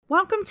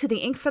Welcome to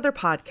the Inkfeather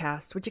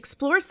Podcast, which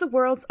explores the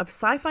worlds of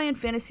sci-fi and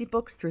fantasy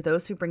books through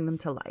those who bring them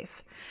to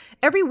life.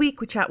 Every week,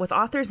 we chat with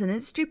authors and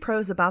industry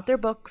pros about their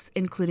books,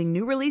 including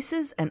new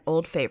releases and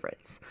old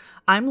favorites.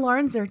 I'm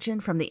Lauren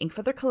Zurchin from the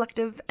Inkfeather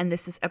Collective, and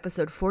this is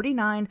episode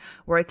 49,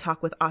 where I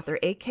talk with author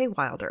A.K.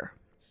 Wilder.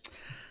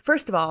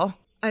 First of all,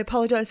 I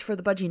apologize for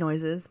the budgie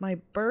noises. My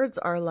birds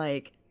are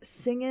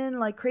singing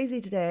like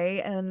crazy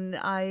today, and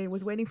I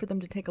was waiting for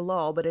them to take a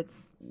lull, but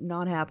it's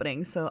not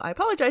happening. So I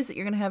apologize that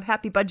you're going to have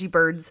happy budgie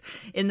birds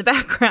in the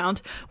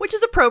background, which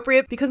is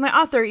appropriate because my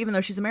author, even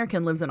though she's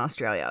American, lives in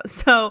Australia.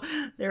 So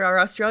there are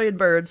Australian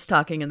birds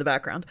talking in the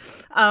background.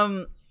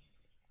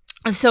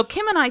 So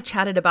Kim and I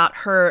chatted about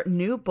her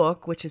new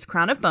book, which is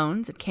Crown of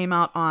Bones. It came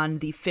out on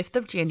the 5th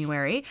of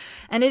January,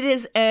 and it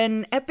is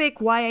an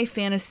epic YA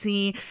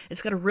fantasy.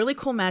 It's got a really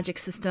cool magic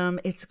system.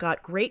 It's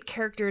got great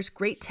characters,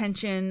 great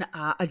tension,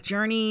 a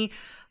journey,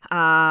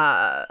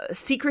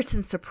 secrets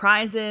and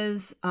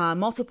surprises,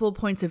 multiple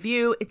points of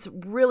view. It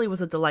really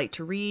was a delight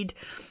to read.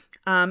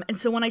 And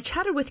so when I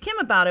chatted with Kim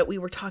about it, we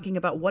were talking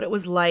about what it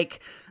was like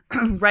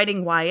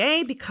writing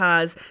YA,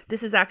 because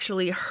this is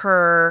actually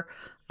her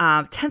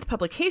 10th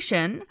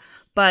publication,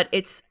 but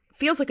it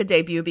feels like a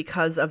debut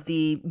because of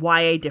the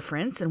YA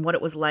difference and what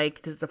it was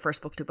like. This is the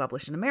first book to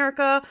publish in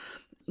America.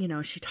 You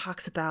know, she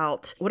talks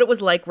about what it was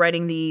like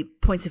writing the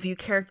points of view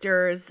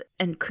characters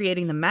and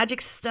creating the magic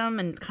system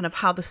and kind of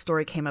how the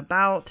story came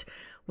about.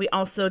 We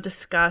also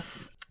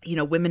discuss,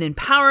 women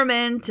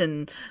empowerment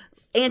and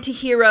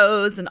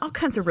anti-heroes and all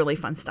kinds of really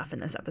fun stuff in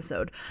this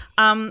episode.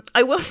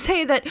 I will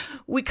say that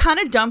we kind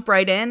of jump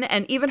right in,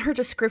 and even her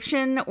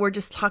description, we're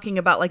just talking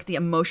about the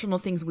emotional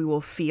things we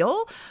will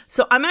feel.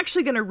 So I'm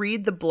actually going to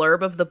read the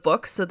blurb of the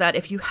book so that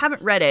if you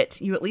haven't read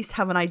it, you at least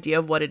have an idea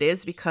of what it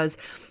is, because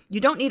you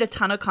don't need a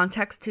ton of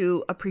context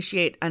to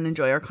appreciate and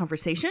enjoy our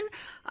conversation.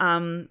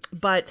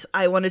 But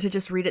I wanted to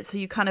just read it so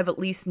you kind of at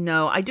least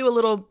know. I do a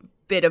little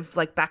bit of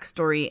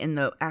backstory in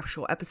the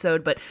actual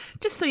episode, but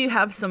just so you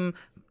have some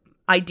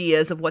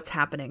ideas of what's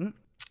happening.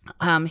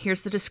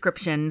 Here's the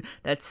description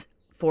that's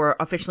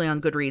officially on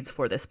Goodreads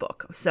for this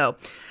book. So,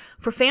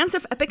 for fans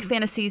of epic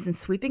fantasies and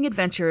sweeping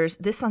adventures,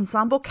 this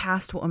ensemble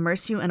cast will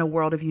immerse you in a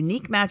world of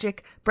unique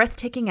magic,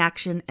 breathtaking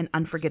action, and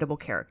unforgettable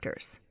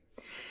characters.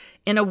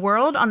 In a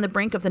world on the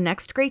brink of the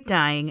next great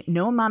dying,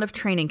 no amount of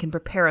training can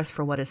prepare us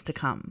for what is to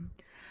come.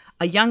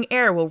 A young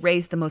heir will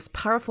raise the most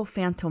powerful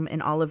phantom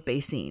in all of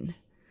Basine.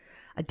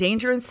 A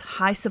dangerous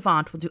high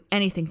savant will do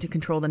anything to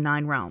control the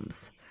 9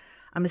 realms.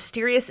 A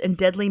mysterious and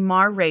deadly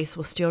Mar race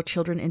will steal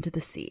children into the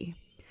sea.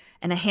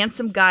 And a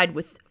handsome guide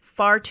with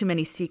far too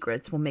many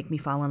secrets will make me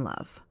fall in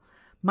love.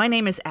 My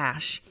name is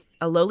Ash,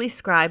 a lowly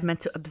scribe meant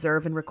to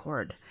observe and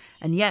record.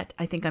 And yet,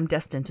 I think I'm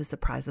destined to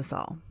surprise us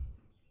all.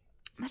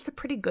 That's a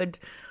pretty good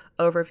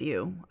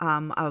overview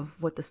of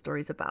what the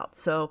story's about.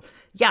 So,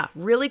 yeah,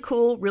 really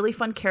cool, really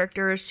fun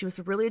characters. She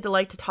was really a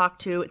delight to talk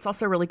to. It's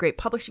also a really great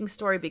publishing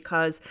story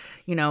because,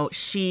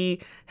 she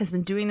has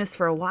been doing this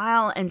for a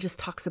while and just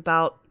talks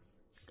about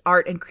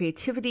art and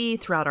creativity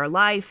throughout our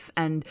life,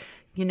 and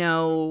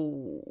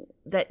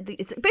that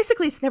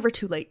it's never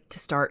too late to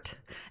start.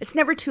 It's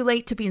never too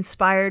late to be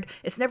inspired.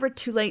 It's never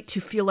too late to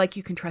feel like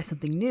you can try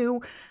something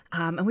new,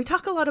 and we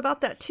talk a lot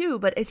about that too.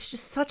 But it's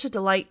just such a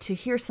delight to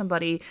hear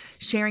somebody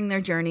sharing their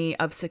journey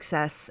of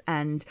success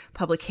and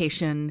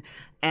publication,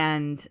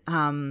 and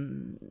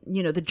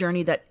the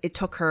journey that it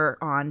took her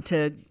on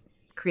to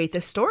create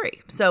this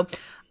story. So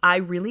I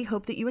really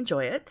hope that you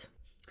enjoy it.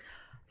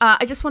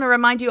 I just want to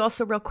remind you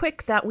also real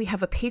quick that we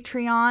have a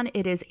Patreon.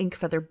 It is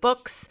Inkfeather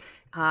Books.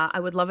 I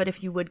would love it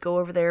if you would go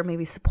over there,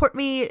 maybe support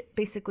me.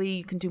 Basically,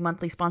 you can do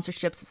monthly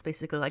sponsorships. It's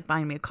basically like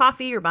buying me a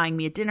coffee or buying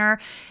me a dinner.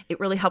 It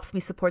really helps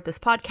me support this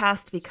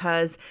podcast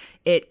because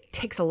it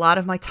takes a lot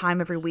of my time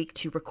every week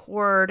to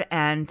record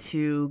and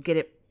to get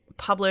it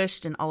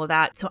published and all of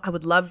that. So I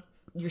would love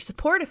your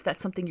support if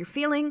that's something you're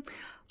feeling.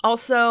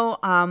 Also,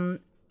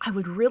 I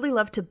would really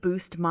love to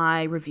boost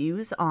my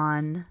reviews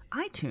on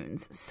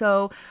iTunes.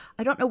 So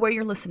I don't know where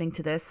you're listening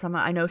to this.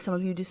 I know some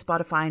of you do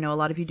Spotify. I know a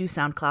lot of you do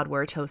SoundCloud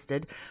where it's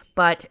hosted.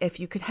 But if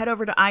you could head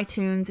over to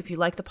iTunes, if you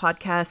like the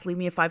podcast, leave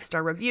me a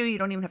 5-star review. You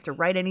don't even have to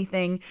write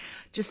anything.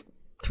 Just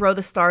throw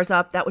the stars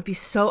up. That would be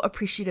so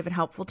appreciative and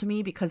helpful to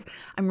me because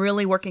I'm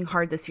really working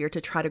hard this year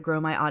to try to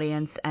grow my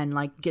audience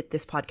and get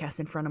this podcast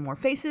in front of more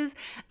faces.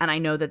 And I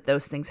know that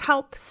those things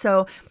help.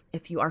 So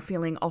if you are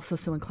feeling also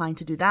so inclined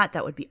to do that,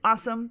 that would be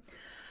awesome.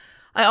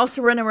 I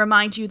also want to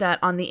remind you that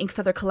on the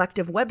Inkfeather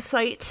Collective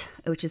website,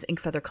 which is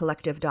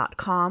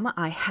inkfeathercollective.com,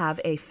 I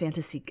have a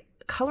fantasy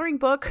coloring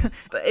book.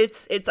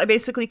 I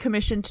basically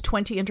commissioned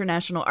 20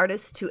 international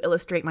artists to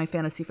illustrate my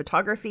fantasy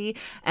photography,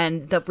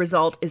 and the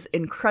result is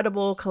an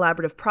incredible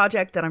collaborative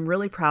project that I'm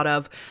really proud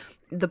of.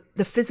 The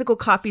physical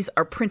copies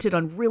are printed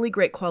on really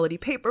great quality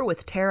paper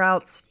with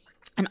tear-outs.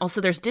 And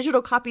also there's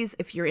digital copies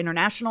if you're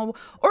international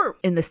or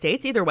in the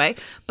States, either way.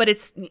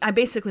 But I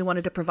basically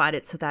wanted to provide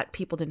it so that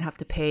people didn't have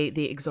to pay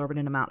the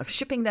exorbitant amount of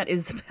shipping that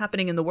is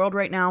happening in the world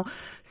right now.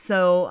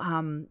 So,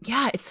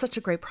 yeah, it's such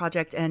a great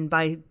project. And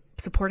by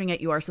supporting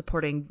it, you are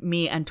supporting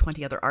me and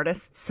 20 other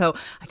artists. So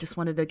I just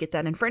wanted to get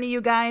that in front of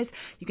you guys.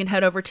 You can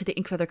head over to the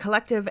Inkfeather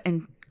Collective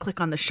and click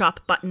on the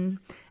shop button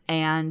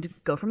and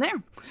go from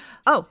there.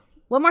 Oh,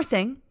 one more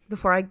thing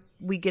before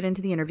we get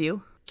into the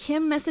interview.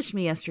 Kim messaged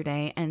me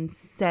yesterday and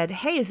said,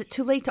 hey, is it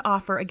too late to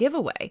offer a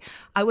giveaway?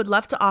 I would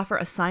love to offer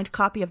a signed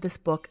copy of this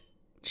book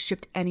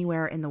shipped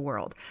anywhere in the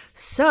world.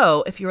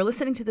 So if you're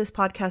listening to this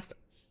podcast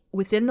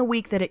within the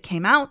week that it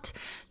came out,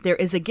 there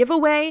is a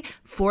giveaway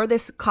for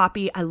this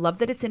copy. I love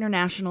that it's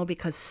international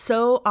because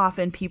so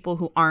often people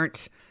who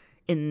aren't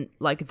in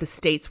like the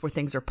States where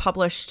things are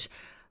published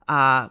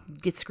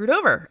get screwed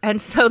over.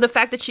 And so the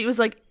fact that she was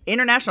like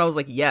international, I was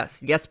like, yes,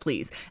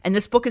 please. And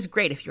this book is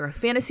great. If you're a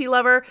fantasy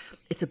lover,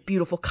 it's a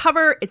beautiful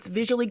cover. It's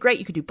visually great.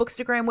 You could do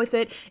Bookstagram with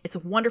it. It's a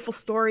wonderful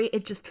story.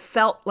 It just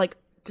felt like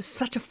just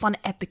such a fun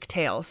epic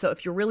tale. So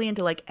if you're really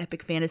into like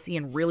epic fantasy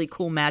and really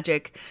cool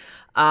magic,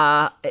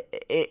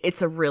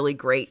 it's a really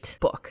great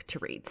book to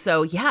read.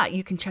 So yeah,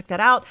 you can check that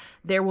out.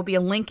 There will be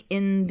a link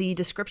in the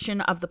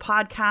description of the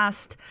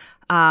podcast.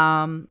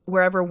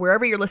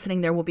 Wherever you're listening,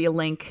 there will be a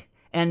link.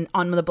 And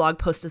on the blog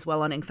post as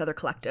well on Inkfeather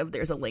Collective,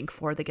 there's a link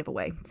for the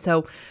giveaway.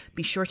 So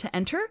be sure to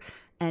enter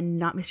and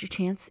not miss your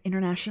chance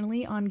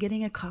internationally on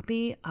getting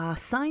a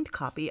signed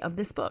copy of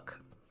this book.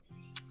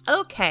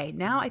 Okay,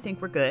 now I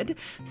think we're good.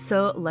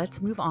 So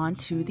let's move on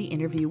to the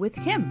interview with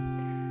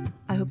Kim.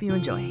 I hope you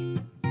enjoy.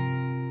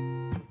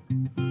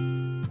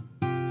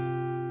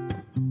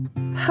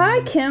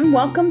 Hi, Kim.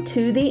 Welcome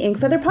to the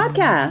Inkfeather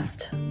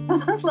Podcast.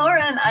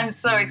 Lauren, I'm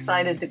so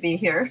excited to be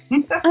here.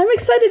 I'm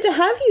excited to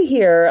have you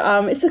here.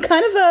 It's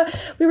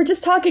we were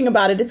just talking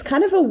about it. It's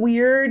kind of a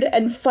weird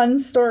and fun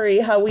story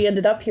how we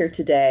ended up here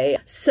today.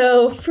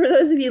 So for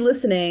those of you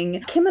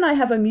listening, Kim and I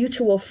have a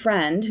mutual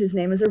friend whose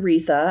name is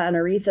Aretha. And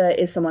Aretha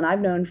is someone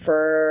I've known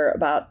for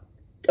about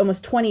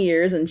almost 20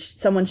 years and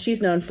someone she's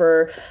known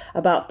for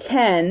about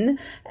 10.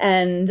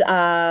 And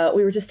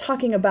we were just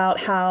talking about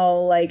how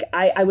like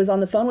I was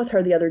on the phone with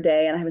her the other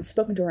day and I haven't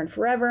spoken to her in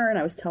forever. And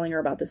I was telling her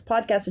about this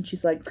podcast and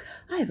she's like,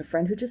 I have a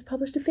friend who just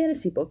published a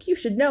fantasy book. You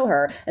should know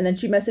her. And then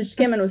she messaged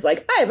Kim and was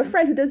like, I have a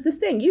friend who does this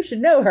thing. You should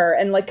know her,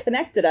 and like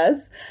connected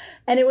us.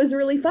 And it was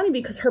really funny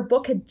because her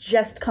book had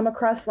just come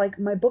across like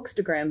my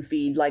Bookstagram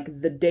feed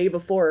like the day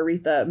before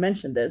Aretha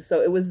mentioned this.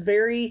 So it was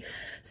very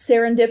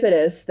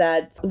serendipitous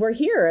that we're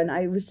here. And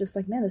I was just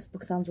like, man, this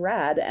book sounds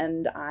rad.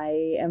 And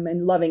I am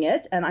loving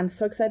it. And I'm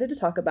so excited to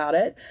talk about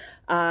it.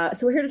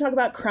 So we're here to talk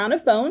about Crown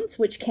of Bones,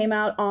 which came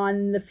out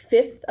on the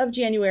 5th of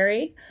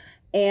January.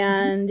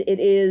 And it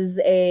is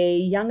a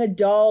young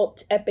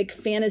adult epic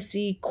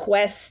fantasy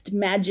quest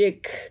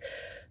magic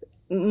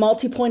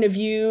multi-point of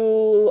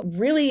view,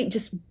 really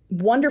just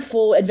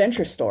wonderful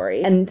adventure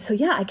story. And so,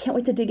 yeah, I can't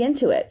wait to dig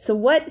into it. So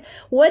what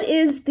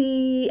is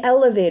the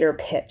elevator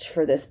pitch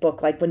for this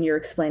book? Like when you're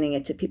explaining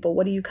it to people,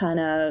 what do you kind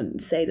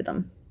of say to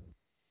them?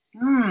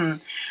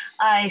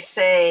 I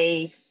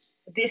say,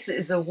 this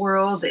is a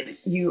world that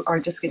you are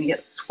just going to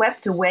get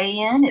swept away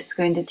in. It's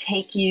going to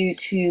take you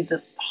to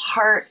the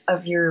heart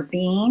of your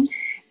being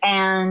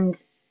and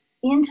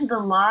into the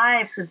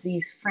lives of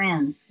these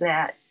friends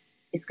that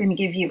is going to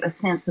give you a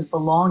sense of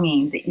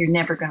belonging that you're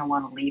never going to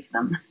want to leave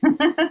them.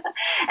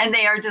 And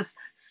they are just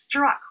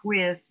struck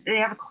with, they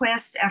have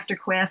quest after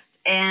quest,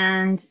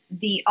 and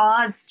the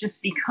odds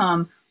just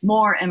become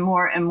more and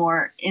more and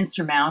more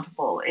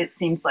insurmountable. It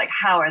seems like,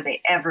 how are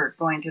they ever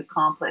going to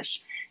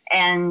accomplish?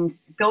 And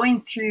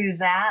going through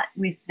that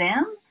with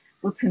them,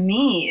 well, to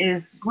me,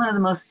 is one of the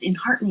most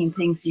enheartening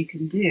things you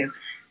can do,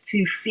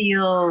 to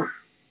feel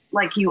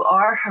like you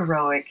are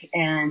heroic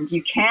and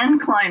you can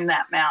climb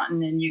that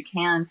mountain and you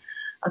can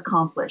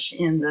accomplish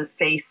in the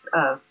face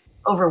of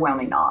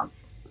overwhelming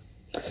odds.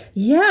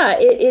 Yeah,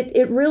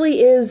 it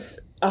really is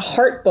a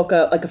heart book,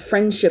 like a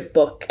friendship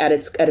book at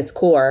its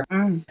core,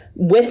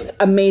 with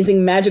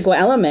amazing magical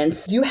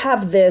elements. You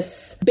have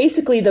this,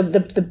 basically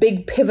the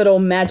big pivotal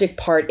magic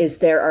part is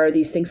there are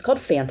these things called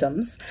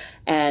phantoms,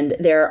 and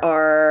there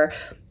are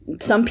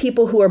some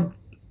people who are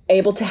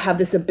able to have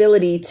this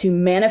ability to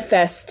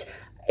manifest.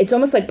 It's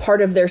almost like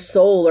part of their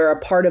soul or a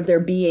part of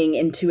their being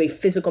into a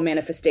physical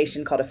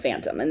manifestation called a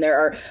phantom. And there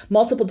are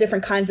multiple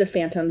different kinds of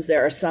phantoms.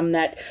 There are some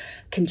that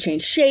can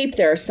change shape.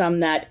 There are some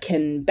that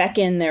can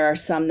beckon. There are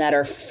some that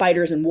are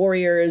fighters and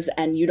warriors,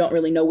 and you don't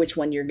really know which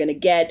one you're going to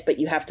get, but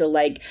you have to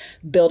like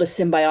build a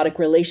symbiotic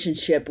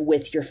relationship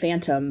with your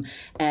phantom.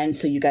 And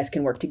so you guys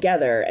can work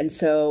together. And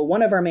so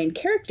one of our main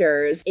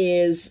characters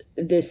is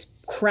this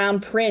crown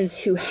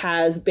prince who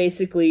has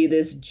basically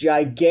this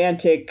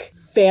gigantic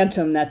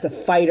phantom that's a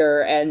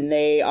fighter, and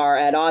they are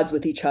at odds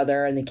with each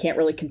other and they can't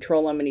really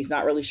control him, and he's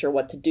not really sure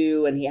what to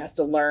do, and he has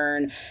to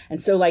learn. And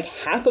so like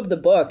half of the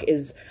book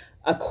is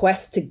a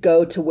quest to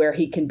go to where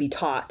he can be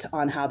taught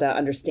on how to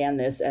understand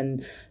this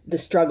and the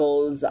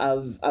struggles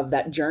of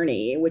that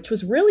journey, which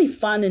was really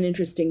fun and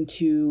interesting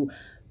to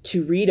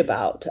read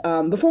about.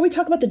 Before we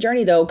talk about the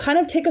journey, though, kind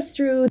of take us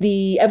through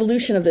the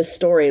evolution of this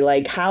story.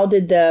 Like, how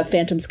did the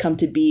phantoms come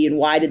to be, and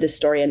why did this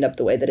story end up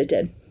the way that it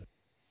did?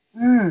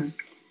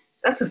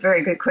 That's a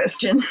very good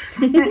question.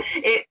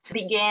 It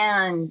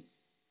began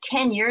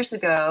 10 years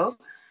ago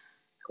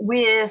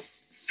with,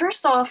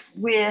 first off,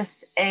 with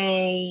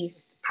a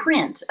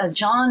print, a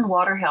John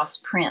Waterhouse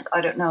print.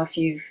 I don't know if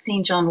you've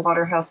seen John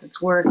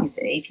Waterhouse's work. He's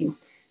an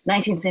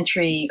 19th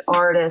century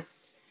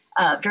artist,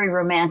 very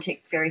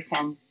romantic, very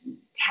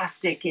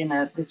fantastic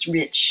in this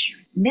rich,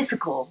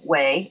 mythical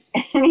way.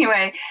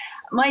 Anyway,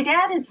 my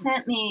dad had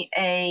sent me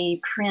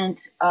a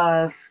print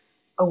of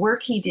a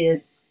work he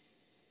did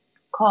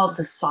called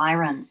The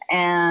Siren,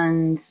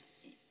 and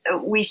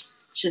we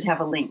should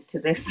have a link to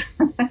this.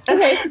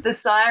 Okay. The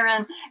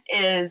Siren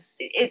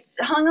it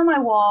hung on my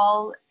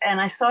wall, and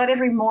I saw it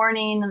every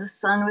morning, and the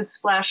sun would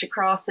splash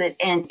across it,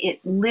 and it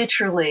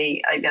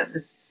literally, I know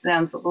this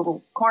sounds a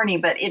little corny,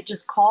 but it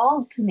just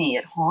called to me,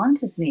 it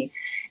haunted me.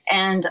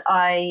 And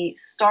I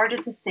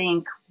started to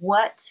think,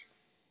 what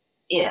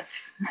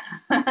if?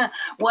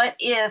 What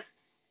if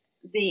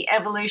the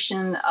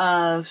evolution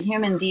of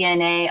human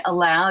DNA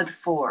allowed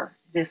for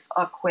this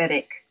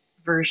aquatic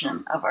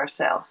version of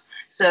ourselves?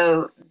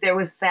 So there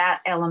was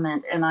that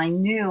element, and I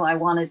knew I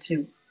wanted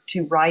to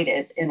write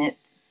it, and it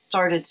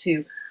started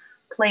to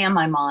play on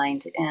my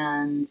mind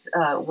and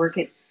work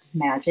its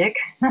magic.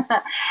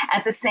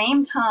 At the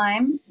same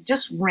time,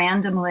 just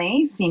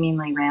randomly,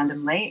 seemingly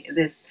randomly,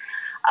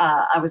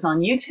 I was on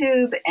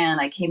YouTube, and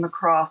I came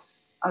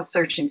across, I was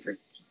searching for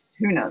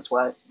who knows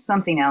what,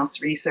 something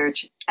else,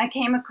 research. I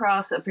came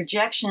across a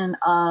projection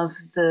of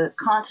the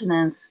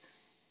continents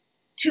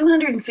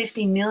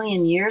 250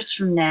 million years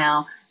from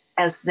now.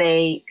 As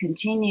they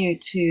continue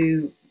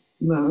to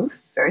move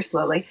very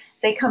slowly,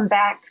 they come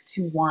back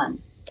to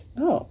one.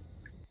 Oh.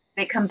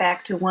 They come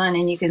back to one,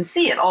 and you can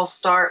see it all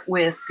start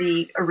with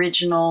the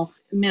original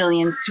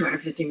millions,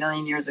 250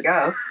 million years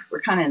ago.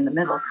 We're kind of in the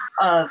middle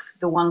of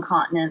the one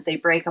continent. They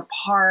break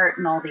apart,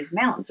 and all these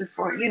mountains are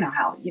formed. You know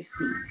how you've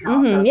seen.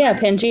 Yeah,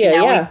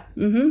 Pangea.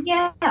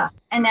 Yeah. Yeah.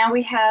 And now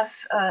we have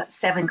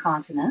 7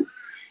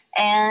 continents.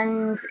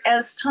 And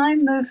as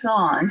time moves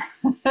on,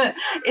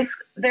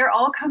 they're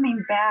all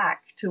coming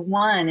back to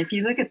one. If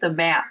you look at the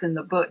map in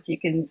the book, you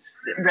can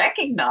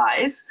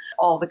recognize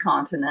all the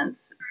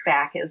continents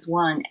back as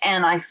one.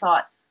 And I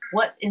thought,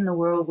 what in the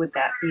world would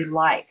that be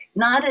like?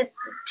 Not a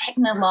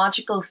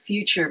technological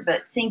future,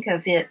 but think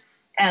of it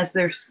as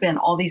there's been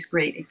all these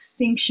great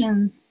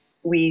extinctions.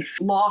 We've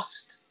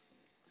lost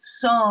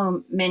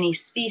so many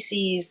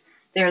species.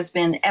 There's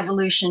been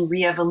evolution,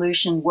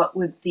 re-evolution. What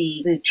would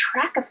the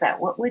track of that?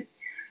 What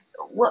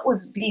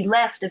was be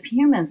left of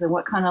humans, and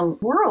what kind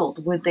of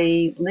world would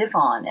they live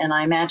on? And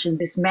I imagine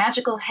this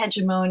magical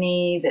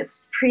hegemony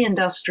that's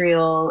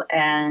pre-industrial,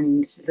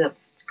 and the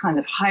kind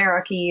of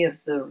hierarchy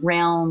of the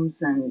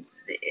realms, and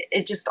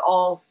it just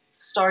all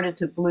started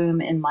to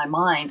bloom in my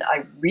mind.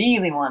 I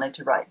really wanted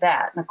to write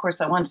that. And of course,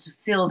 I wanted to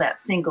fill that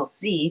single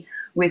sea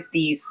with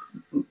these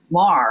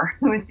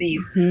with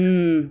these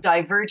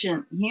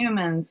divergent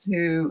humans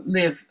who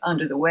live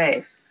under the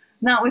waves.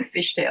 Not with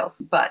fishtails,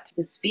 but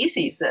the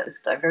species, this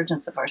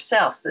divergence of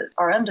ourselves that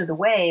are under the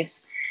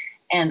waves,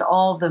 and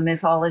all the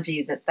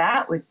mythology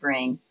that would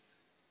bring.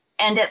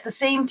 And at the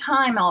same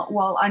time,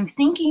 while I'm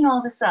thinking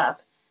all this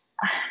up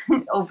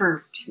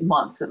over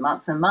months and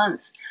months and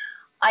months,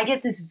 I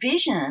get this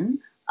vision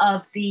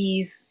of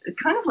these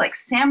kind of like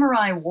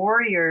samurai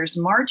warriors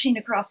marching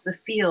across the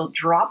field,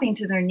 dropping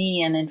to their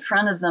knee, and in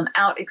front of them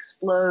out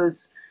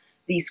explodes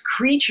these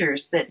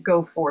creatures that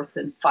go forth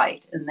and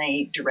fight, and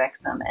they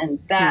direct them. And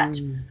that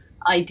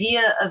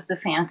idea of the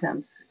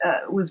phantoms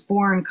was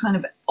born kind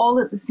of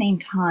all at the same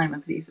time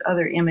of these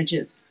other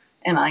images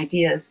and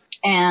ideas.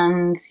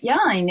 And yeah,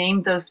 I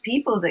named those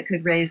people that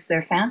could raise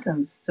their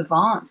phantoms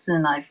savants.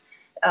 And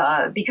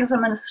because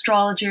I'm an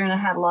astrologer and I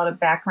had a lot of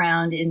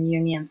background in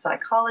Jungian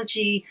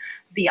psychology,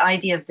 the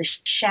idea of the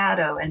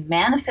shadow and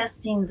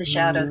manifesting the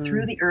shadow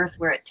through the earth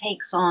where it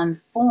takes on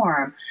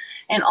form,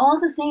 and all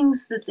the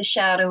things that the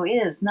shadow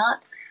is,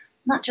 not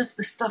just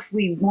the stuff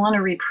we want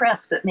to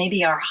repress, but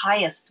maybe our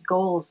highest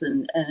goals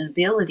and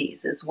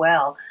abilities as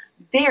well.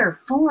 They're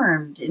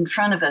formed in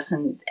front of us,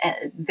 and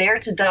there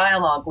to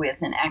dialogue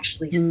with and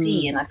actually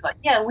see. And I thought,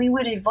 yeah, we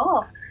would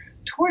evolve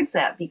towards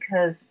that,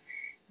 because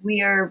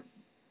we are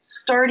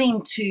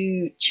starting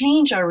to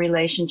change our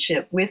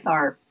relationship with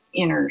our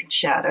inner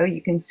shadow.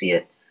 You can see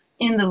it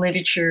in the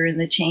literature, in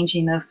the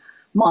changing of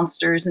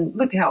monsters, and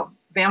look how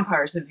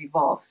vampires have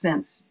evolved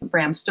since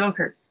Bram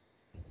Stoker.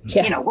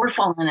 Yeah. You know, we're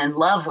falling in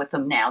love with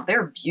them now.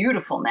 They're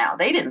beautiful now.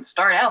 They didn't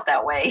start out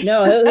that way.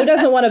 No, who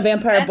doesn't want a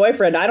vampire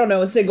boyfriend? I don't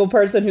know a single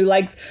person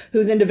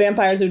who's into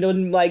vampires who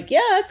doesn't like, yeah,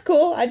 that's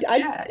cool.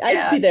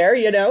 I'd be there,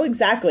 you know,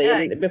 exactly. Yeah.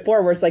 And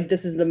before, where it's like,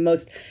 this is the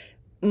most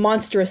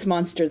monstrous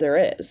monster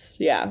there is.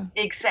 Yeah.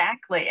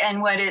 Exactly.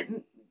 And what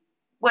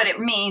it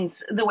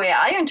means, the way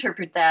I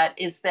interpret that,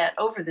 is that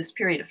over this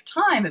period of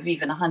time of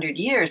even 100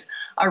 years,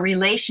 our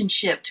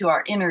relationship to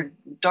our inner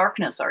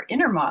darkness, our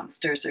inner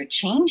monsters, are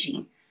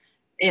changing.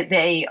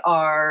 they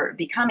are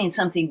becoming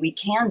something we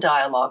can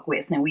dialogue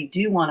with and we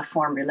do want to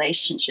form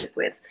relationship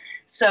with.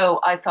 So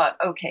I thought,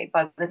 okay,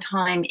 by the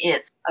time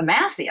it's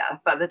Amasia,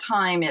 by the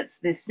time it's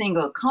this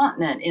single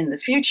continent in the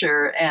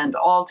future and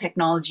all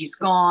technology's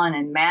gone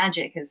and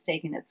magic has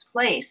taken its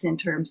place in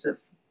terms of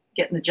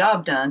getting the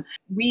job done,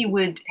 we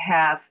would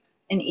have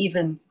an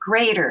even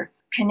greater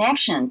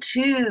connection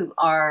to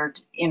our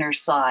inner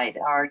side,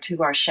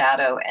 to our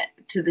shadow,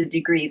 to the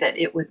degree that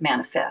it would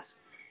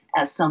manifest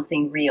as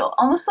something real,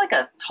 almost like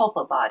a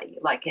tulpa body,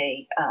 like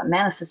a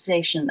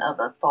manifestation of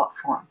a thought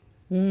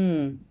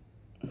form.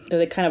 So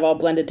they kind of all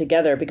blended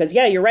together because,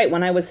 yeah, you're right.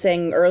 When I was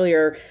saying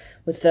earlier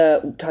with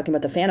talking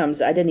about the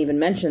phantoms, I didn't even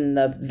mention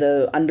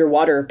the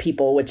underwater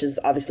people, which is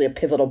obviously a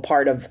pivotal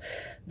part of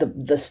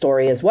the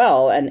story as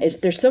well. And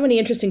there's so many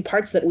interesting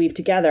parts that weave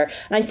together.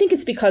 And I think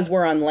it's because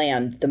we're on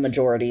land the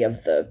majority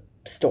of the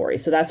story.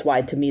 So that's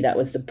why, to me, that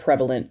was the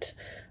prevalent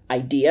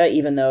idea,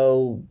 even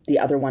though the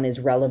other one is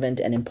relevant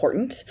and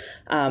important.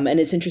 And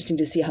it's interesting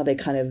to see how they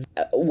kind of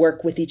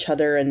work with each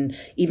other. And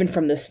even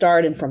from the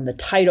start and from the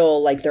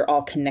title, like they're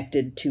all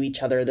connected to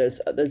each other.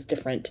 Those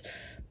different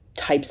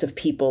types of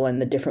people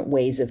and the different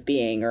ways of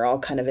being are all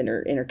kind of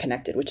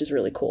interconnected, which is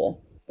really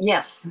cool.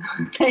 Yes,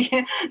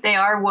 they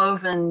are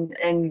woven.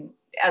 And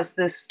as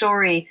the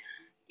story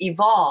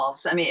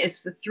evolves, I mean,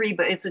 it's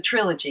a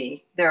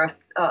trilogy. There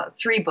are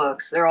 3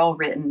 books. They're all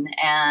written.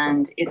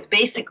 And it's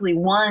basically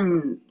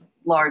one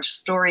large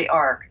story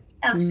arc,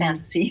 as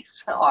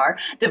fantasies are,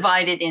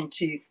 divided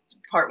into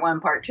part 1,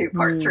 part 2,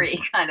 part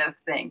 3 kind of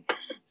thing.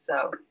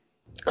 So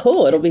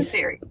cool. It'll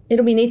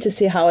be neat to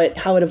see how it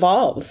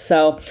evolves.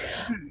 So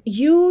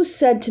you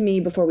said to me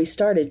before we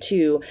started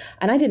too,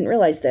 and I didn't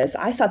realize this,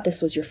 I thought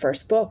this was your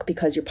first book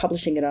because you're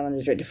publishing it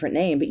under a different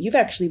name, but you've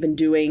actually been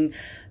doing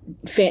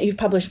you've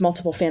published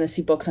multiple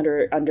fantasy books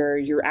under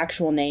your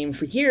actual name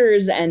for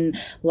years, and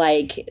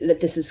like that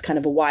this is kind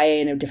of a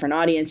YA and a different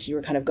audience. You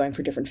were kind of going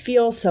for different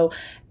feels. So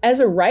as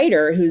a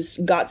writer who's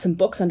got some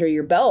books under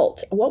your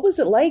belt, what was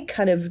it like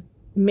kind of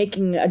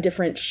making a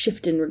different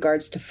shift in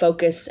regards to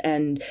focus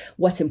and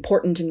what's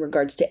important in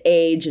regards to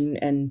age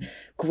and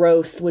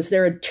growth? Was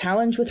there a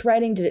challenge with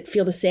writing? Did it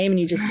feel the same and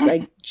you just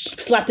like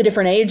slapped a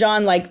different age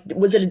on? Like,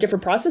 was it a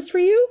different process for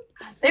you?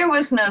 There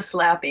was no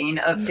slapping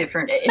of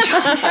different age.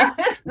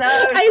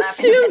 I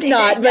assumed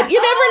not, but you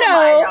never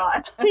know.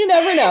 My God. You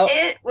never know.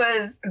 It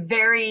was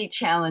very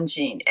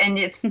challenging. And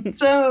it's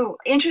so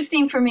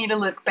interesting for me to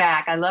look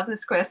back. I love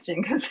this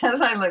question because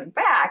as I look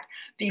back,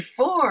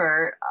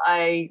 before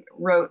I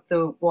wrote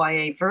the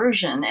YA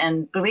version,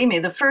 and believe me,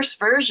 the first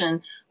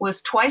version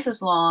was twice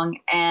as long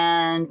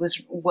and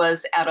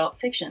was adult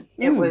fiction.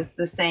 It was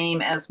the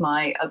same as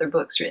my other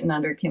books written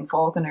under Kim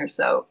Falconer.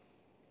 So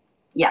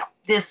yeah,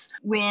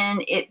 when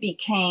it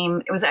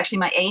was actually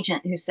my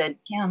agent who said,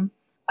 Kim,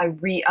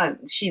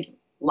 she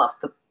loved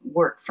the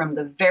work from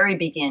the very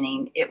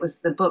beginning. It was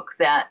the book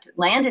that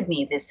landed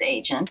me this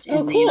agent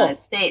in the United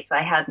States.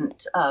 I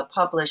hadn't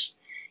published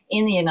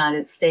in the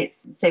United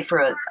States, say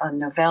for a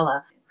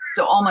novella.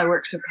 So all my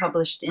works were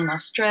published in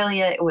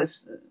Australia. It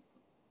was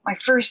my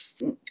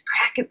first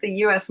crack at the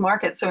U.S.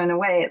 market. So in a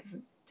way, it's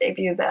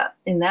debuted that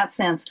in that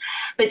sense.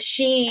 But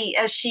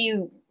as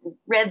she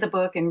read the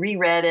book and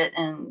reread it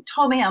and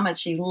told me how much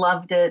she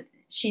loved it,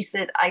 she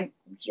said, I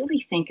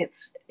really think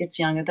it's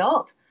young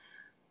adult.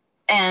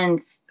 And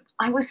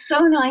I was so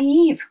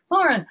naive,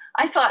 Lauren.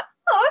 I thought,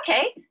 oh,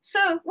 okay,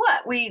 so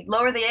what? We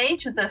lower the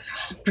age of the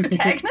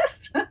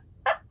protagonist?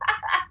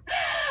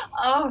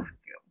 Oh,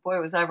 boy,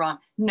 was I wrong.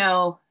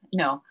 No.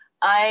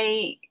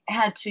 I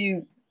had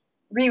to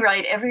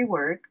rewrite every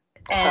word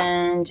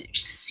and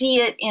see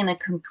it in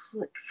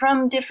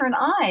from different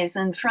eyes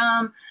and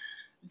from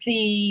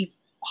the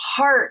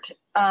heart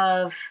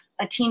of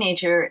a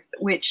teenager,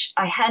 which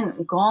I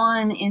hadn't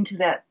gone into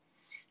that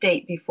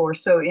state before.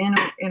 So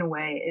in a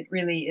way, it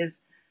really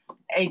is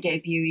a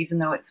debut, even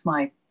though it's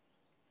my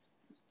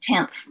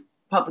 10th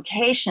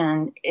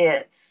publication.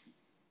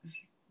 It's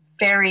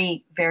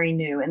very, very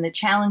new. And the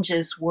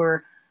challenges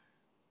were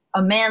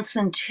immense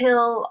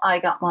until I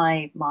got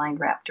my mind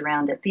wrapped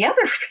around it. The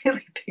other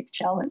really big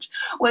challenge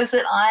was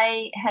that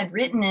I had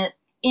written it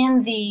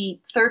in the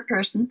third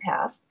person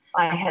past.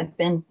 I had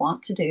been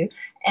wont to do.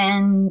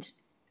 And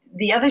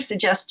the other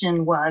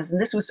suggestion was, and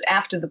this was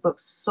after the book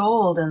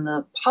sold, and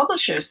the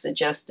publisher said,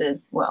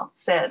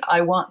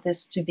 I want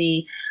this to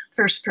be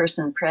first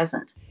person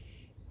present.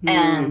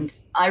 And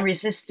I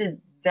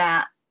resisted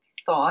that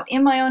thought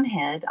in my own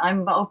head.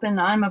 I'm open,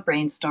 I'm a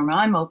brainstormer,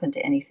 I'm open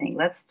to anything.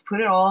 Let's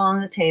put it all on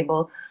the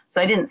table.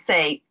 So I didn't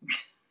say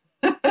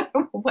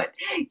what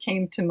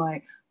came to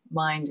my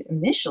mind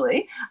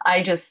initially.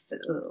 I just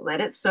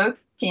let it soak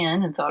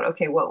in and thought,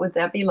 okay, what would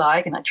that be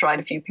like? And I tried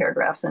a few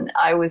paragraphs, and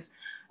I was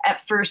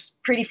at first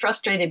pretty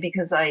frustrated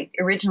because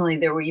originally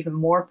there were even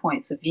more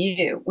points of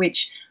view,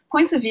 which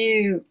points of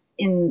view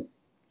in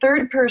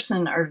third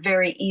person are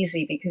very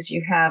easy because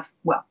you have,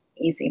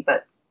 easy,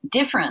 but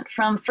different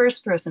from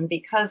first person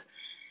because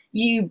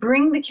you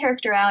bring the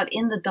character out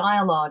in the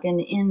dialogue, and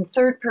in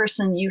third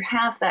person you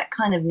have that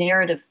kind of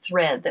narrative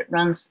thread that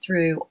runs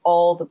through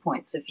all the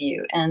points of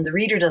view, and the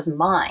reader doesn't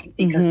mind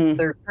because it's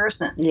third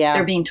person. Yeah.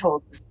 They're being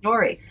told the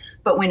story.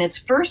 But when it's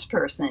first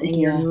person and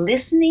you're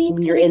listening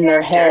to you're in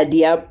their head.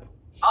 Yep.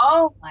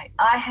 Oh my,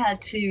 I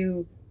had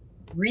to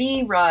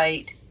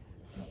rewrite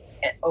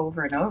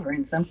over and over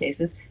in some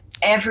cases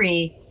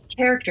every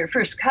character,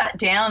 first cut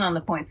down on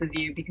the points of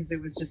view because it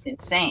was just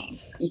insane.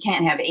 You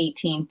can't have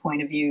 18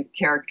 point of view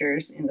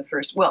characters in the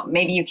first, well,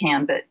 maybe you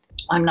can, but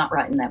I'm not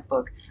writing that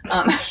book.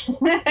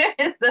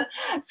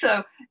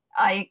 So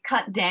I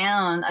cut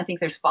down, I think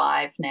there's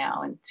 5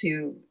 now, and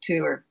two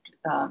are,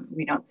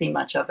 we don't see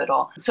much of at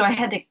all. So I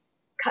had to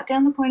cut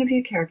down the point of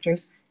view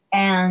characters,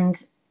 and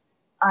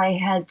I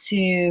had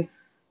to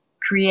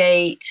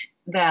create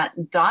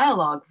that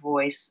dialogue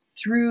voice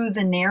through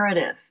the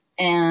narrative.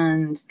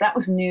 And that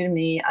was new to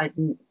me. I'd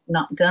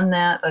not done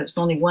that. There was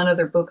only one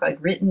other book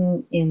I'd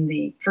written in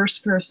the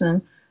first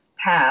person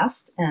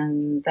past,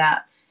 and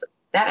that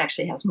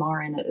actually has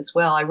Mar in it as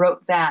well. I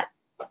wrote that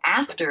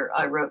after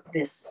I wrote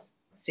this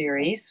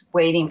series,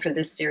 waiting for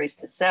this series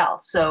to sell.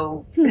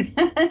 So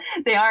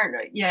they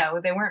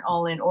weren't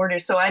all in order.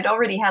 So I'd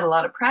already had a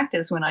lot of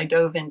practice when I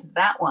dove into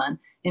that one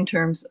in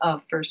terms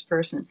of first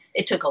person.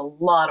 It took a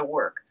lot of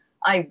work.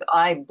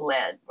 I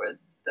bled for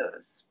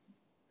those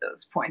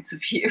points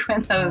of view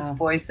and those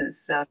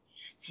voices. So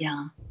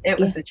yeah, it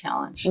was a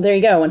challenge. Well, there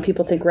you go. When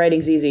people think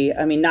writing's easy,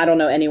 I mean, I don't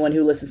know anyone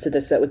who listens to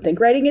this that would think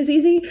writing is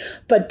easy,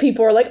 but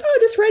people are like, oh,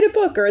 just write a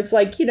book. Or it's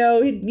like, you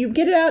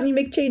get it out and you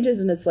make changes.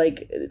 And it's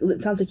like,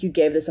 it sounds like you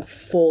gave this a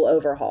full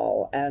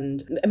overhaul.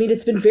 And I mean,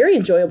 it's been very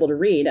enjoyable to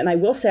read. And I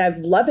will say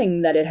I'm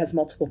loving that it has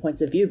multiple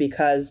points of view,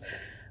 because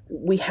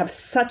we have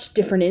such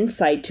different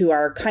insight to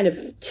our kind of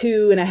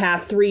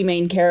 2.5, 3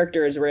 main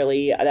characters,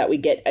 really, that we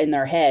get in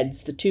their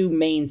heads, the 2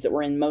 mains that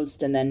we're in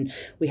most. And then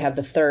we have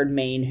the third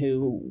main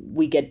who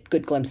we get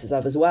good glimpses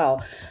of as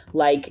well.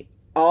 Like,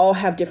 all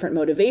have different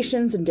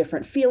motivations and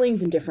different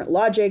feelings and different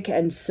logic.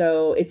 And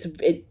so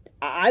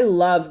I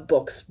love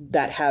books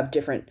that have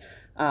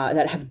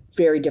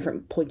very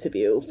different points of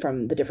view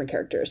from the different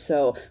characters.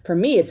 So for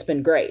me, it's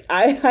been great.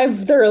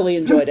 I've thoroughly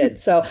enjoyed it.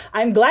 So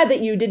I'm glad that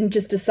you didn't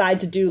just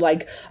decide to do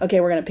like, okay,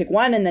 we're going to pick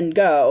one and then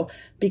go,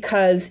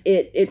 because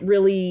it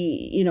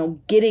really,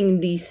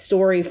 getting the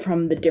story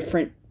from the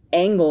different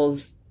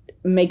angles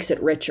makes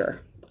it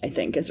richer, I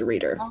think, as a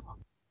reader. Oh,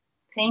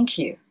 thank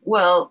you.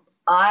 Well,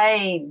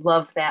 I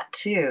love that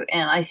too.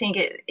 And I think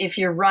if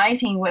you're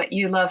writing what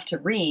you love to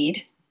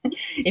read,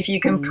 if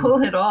you can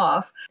pull it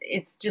off,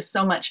 it's just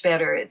so much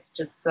better. It's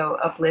just so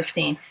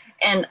uplifting.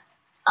 And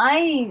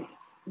I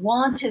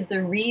wanted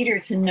the reader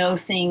to know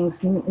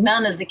things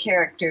none of the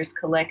characters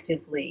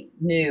collectively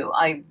knew.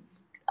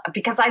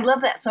 Because I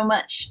love that so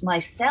much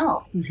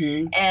myself.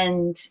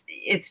 And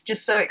it's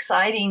just so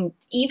exciting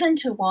even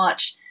to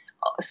watch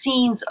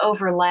scenes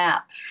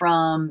overlap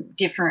from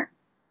different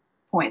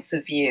points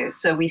of view.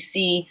 So we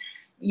see,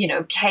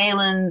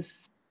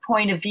 Kaelin's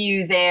point of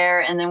view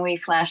there, and then we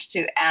flash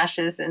to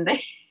Ash's, and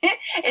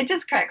it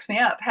just cracks me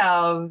up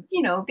how,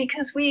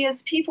 because we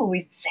as people,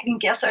 we second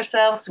guess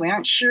ourselves. We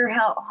aren't sure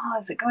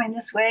is it going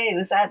this way?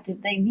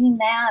 Did they mean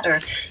that? Or,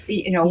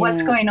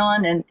 what's going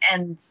on?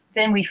 And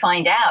then we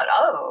find out,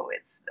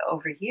 it's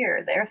over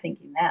here. They're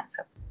thinking that.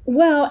 So.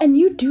 Well, and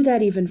you do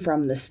that even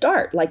from the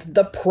start. Like,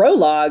 the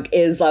prologue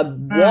is a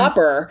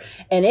whopper,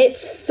 and it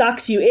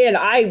sucks you in.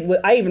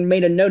 I even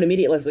made a note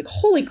immediately. I was like,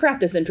 holy crap,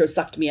 this intro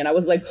sucked me in. I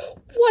was like,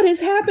 what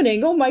is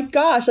happening? Oh my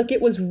gosh. Like,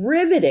 it was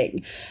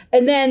riveting.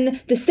 And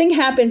then this thing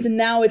happens, and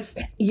now it's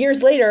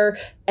years later,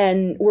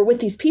 and we're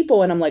with these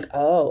people, and I'm like,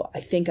 oh, I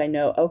think I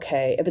know.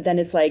 Okay. But then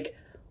it's like,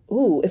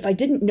 ooh, if I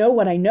didn't know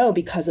what I know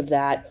because of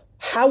that,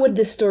 how would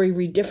this story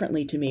read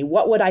differently to me?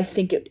 What would I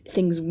think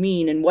things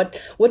mean? And what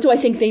do I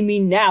think they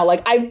mean now?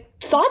 Like, I've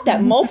thought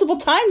that multiple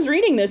times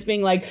reading this,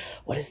 being like,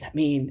 what does that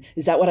mean?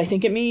 Is that what I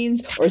think it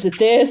means? Or is it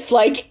this?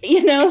 Like,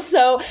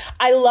 so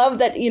I love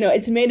that,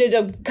 it's made it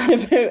a kind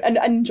of an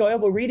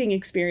enjoyable reading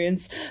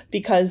experience,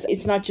 because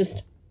it's not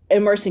just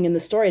immersing in the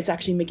story. It's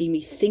actually making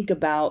me think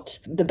about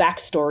the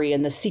backstory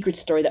and the secret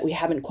story that we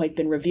haven't quite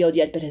been revealed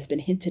yet, but has been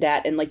hinted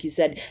at. And like you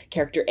said,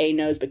 character A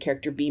knows, but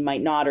character B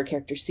might not, or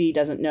character C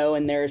doesn't know.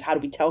 And there's, how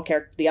do we tell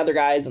the other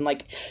guys? And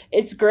like,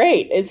 it's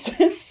great.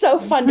 It's so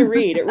fun to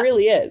read. It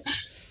really is.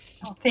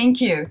 Oh,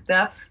 thank you.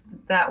 That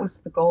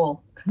was the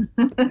goal.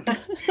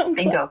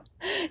 Bingo.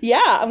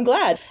 Yeah, I'm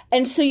glad.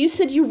 And so you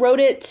said you wrote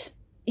it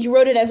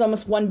as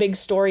almost one big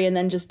story and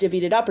then just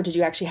divvied it up, or did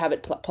you actually have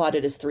it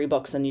plotted as 3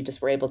 books and you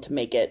just were able to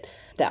make it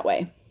that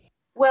way?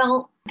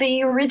 Well,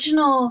 the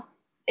original,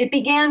 it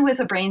began with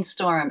a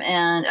brainstorm.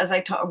 And as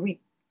we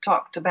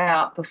talked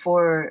about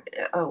before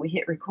we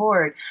hit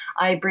record,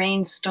 I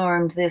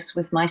brainstormed this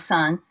with my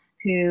son,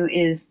 who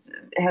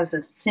has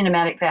a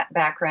cinematic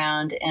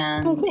background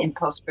and in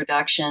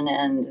post-production,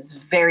 and is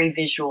very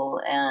visual,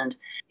 and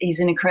he's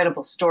an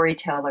incredible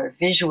storyteller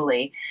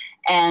visually.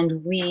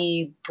 And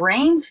we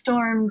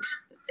brainstormed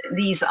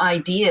these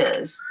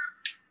ideas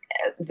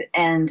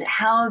and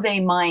how they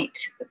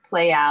might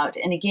play out.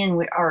 And again,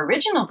 our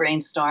original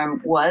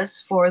brainstorm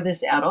was for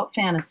this adult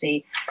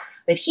fantasy,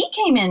 but he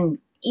came in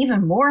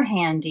even more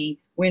handy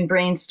when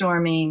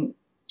brainstorming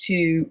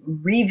to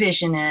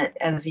revision it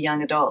as a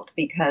young adult,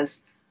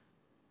 because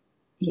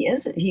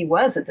he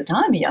was at the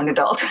time a young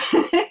adult.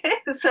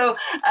 So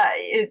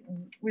it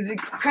was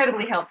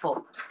incredibly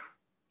helpful.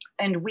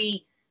 And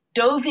we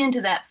dove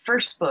into that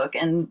first book,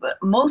 and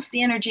most of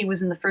the energy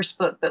was in the first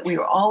book, but we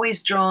were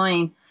always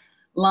drawing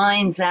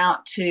lines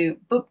out to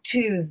book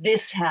 2,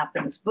 this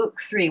happens, book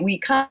 3. We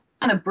kind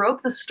of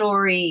broke the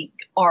story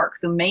arc,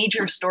 the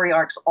major story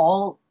arcs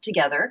all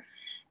together.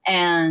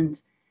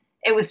 And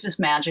it was just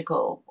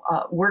magical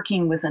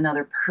working with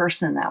another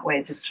person that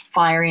way, just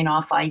firing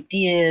off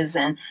ideas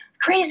and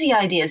crazy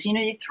ideas.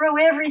 You throw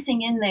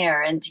everything in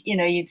there, and,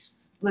 you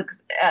just look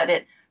at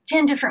it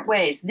 10 different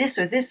ways. This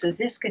or this or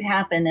this could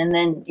happen. And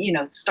then,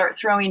 start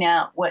throwing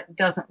out what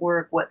doesn't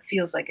work, what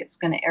feels like it's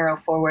going to arrow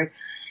forward.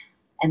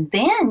 And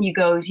then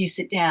you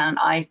sit down.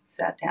 I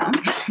sat down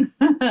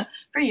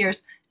for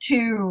years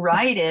to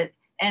write it.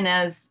 And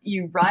as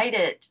you write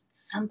it,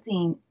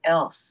 something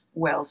else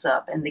wells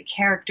up, and the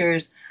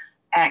characters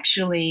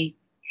actually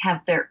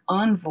have their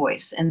own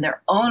voice and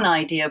their own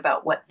idea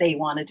about what they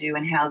want to do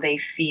and how they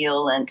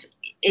feel. And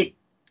it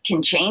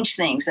can change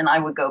things. And I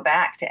would go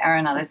back to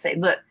Aaron and I'd say,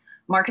 look,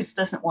 Marcus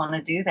doesn't want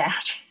to do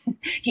that.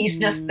 He's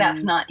just,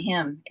 that's not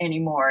him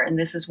anymore. And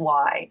this is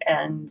why.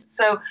 And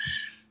so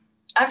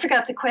I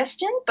forgot the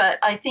question, but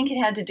I think it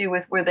had to do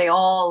with were they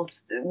all,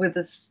 with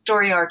the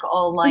story arc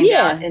all lined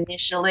out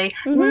initially.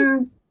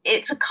 Mm-hmm.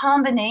 It's a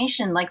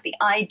combination, like the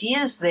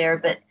ideas there,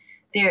 but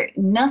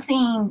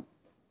nothing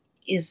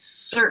is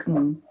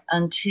certain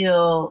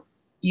until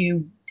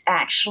you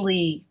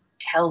actually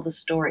tell the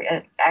story,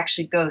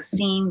 actually go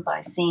scene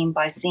by scene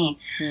by scene,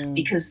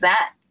 because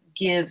that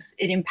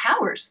it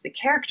empowers the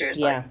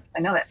characters. Yeah. I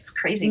know that's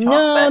crazy talk.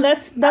 No,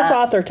 but, that's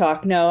author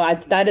talk. No,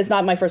 that is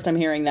not my first time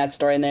hearing that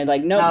story. And they're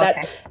like, no,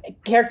 that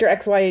character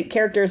XY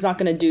character is not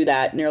going to do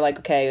that. And you're like,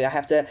 okay,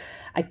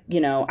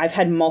 I've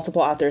had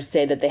multiple authors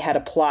say that they had a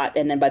plot,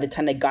 and then by the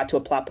time they got to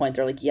a plot point,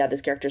 they're like, yeah,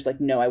 this character's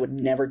like, no, I would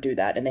never do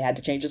that. And they had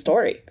to change the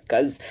story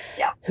because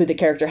who the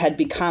character had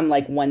become,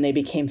 like when they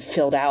became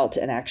filled out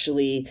and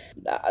actually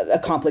a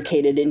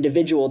complicated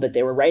individual that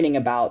they were writing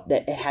about,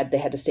 that they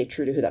had to stay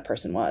true to who that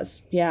person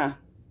was. Yeah.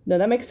 No,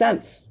 that makes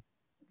sense.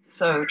 That's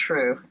so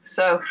true.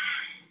 So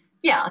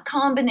yeah, a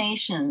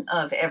combination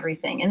of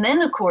everything. And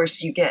then of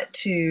course you get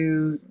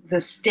to the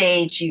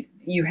stage,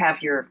 you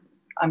have your,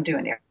 I'm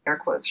doing air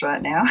quotes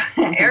right now,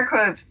 air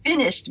quotes,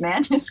 finished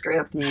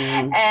manuscript.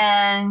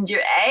 And your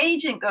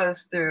agent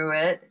goes through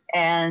it.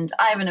 And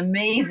I have an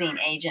amazing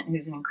agent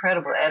who's an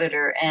incredible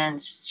editor.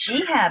 And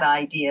she had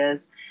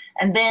ideas.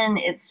 And then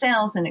it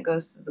sells and it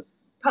goes to the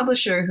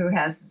publisher who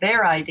has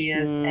their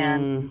ideas.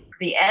 And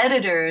the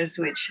editors,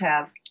 which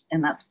have,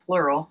 and that's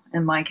plural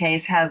in my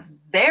case, have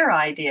their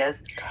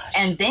ideas. Gosh.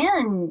 And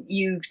then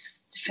you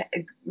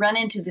run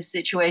into the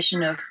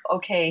situation of,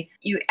 okay,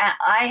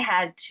 I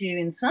had to,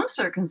 in some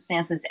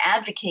circumstances,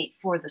 advocate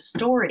for the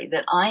story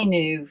that I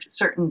knew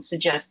certain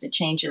suggested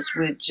changes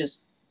would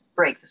just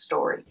break the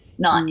story,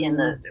 not in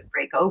the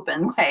break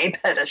open way,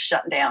 but a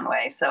shut down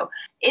way. So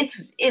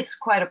it's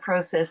quite a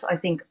process. I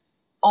think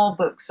all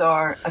books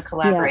are a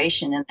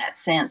collaboration in that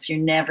sense. You're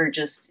never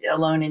just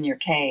alone in your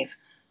cave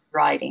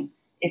writing.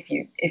 If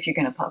you're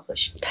going to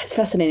publish. That's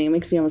fascinating. It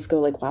makes me almost go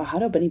like, wow, how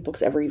do many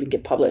books ever even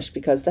get published?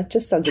 Because that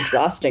just sounds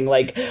exhausting.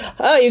 Like,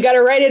 oh, you got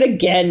to write it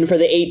again for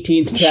the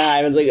 18th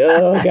time. It's like,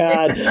 oh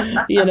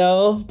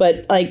God,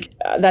 but like,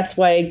 that's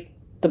why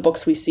the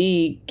books we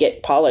see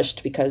get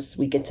polished, because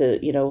we get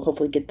to,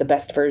 hopefully get the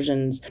best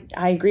versions.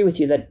 I agree with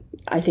you that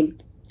I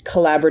think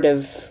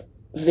collaborative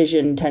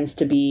vision tends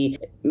to be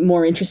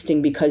more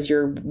interesting because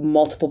you're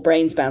multiple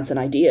brains bouncing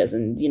ideas.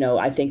 And,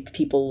 I think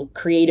people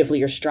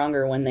creatively are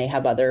stronger when they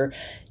have other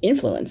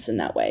influence in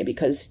that way,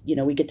 because,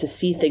 we get to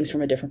see things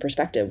from a different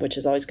perspective, which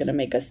is always going to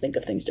make us think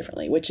of things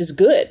differently, which is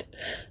good.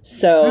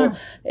 So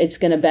it's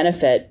going to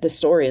benefit the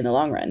story in the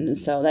long run. And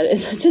so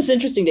it's just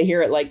interesting to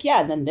hear it like,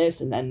 and then this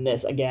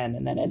again,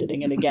 and then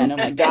editing it again. Oh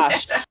my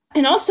gosh.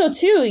 And also,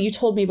 too, you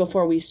told me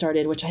before we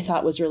started, which I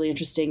thought was really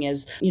interesting,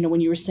 is, when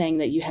you were saying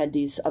that you had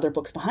these other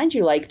books behind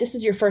you, like, this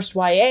is your first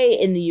YA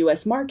in the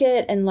US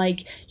market. And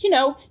like,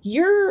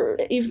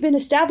 you've been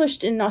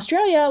established in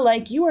Australia.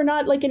 Like, you are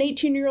not like an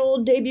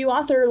 18-year-old debut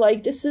author.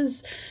 Like, this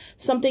is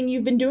something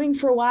you've been doing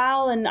for a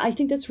while. And I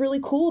think that's really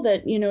cool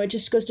that, it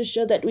just goes to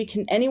show that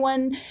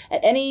anyone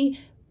at any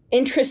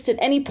interest at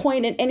any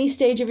point at any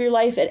stage of your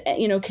life,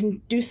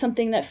 can do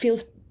something that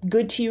feels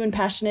good to you and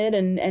passionate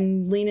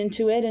and lean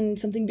into it, and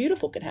something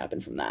beautiful could happen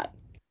from that.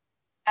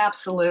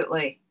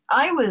 Absolutely.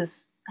 I'm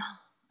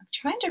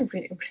trying to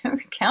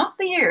count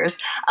the years.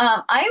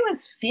 I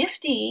was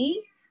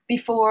 50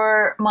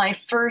 before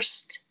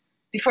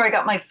I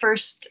got my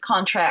first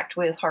contract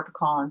with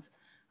HarperCollins.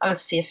 I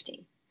was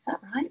 50. Is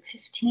that right?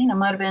 15? I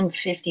might have been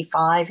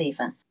 55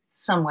 even,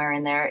 somewhere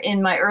in there.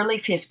 In my early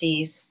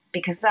 50s,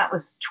 because that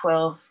was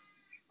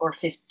or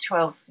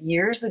 12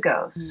 years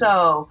ago.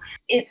 So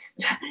it's,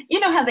 you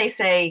know how they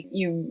say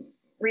you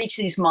reach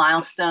these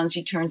milestones,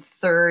 you turn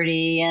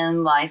 30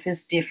 and life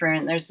is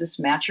different. There's this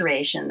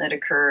maturation that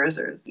occurs,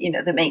 or, you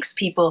know, that makes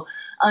people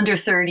under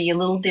 30 a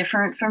little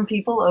different from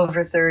people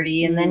over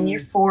 30. And then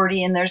you're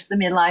 40 and there's the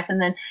midlife.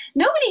 And then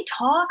nobody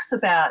talks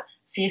about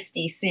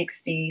 50,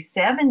 60,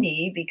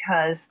 70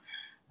 because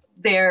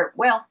they're,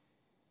 well,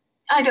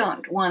 I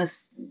don't want to,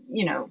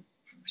 you know,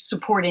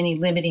 support any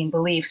limiting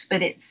beliefs,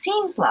 but it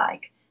seems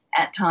like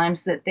at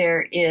times that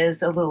there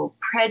is a little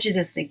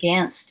prejudice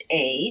against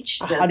age.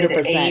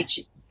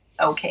 100%.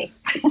 Okay.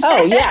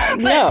 Oh, yeah.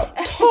 No,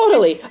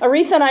 totally.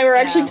 Aretha and I were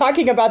actually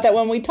talking about that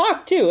when we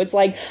talked, too. It's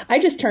like, I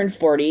just turned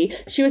 40.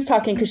 She was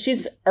talking because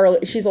she's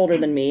older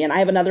than me. And I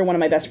have another one of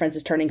my best friends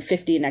is turning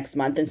 50 next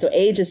month. And so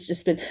age has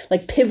just been,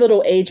 like,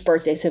 pivotal age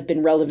birthdays have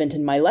been relevant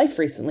in my life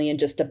recently, and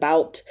just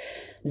about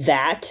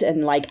that.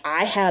 And like,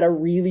 I had a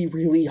really,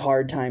 really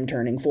hard time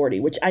turning 40,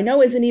 which I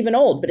know isn't even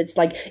old, but it's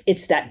like,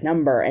 it's that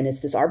number, and it's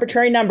this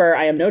arbitrary number.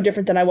 I am no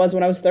different than I was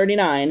when I was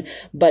 39,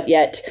 but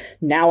yet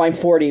now I'm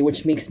 40,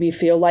 which makes me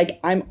feel like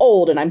I'm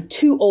old and I'm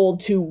too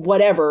old to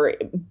whatever.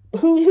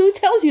 Who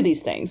tells you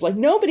these things? Like,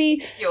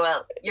 nobody.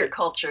 Well, your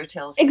culture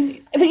tells you these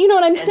things. But you know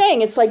what I'm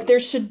saying? It's like, there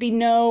should be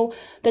no,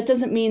 that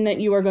doesn't mean that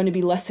you are going to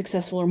be less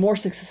successful or more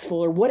successful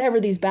or whatever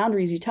these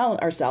boundaries you tell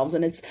ourselves.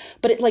 And it's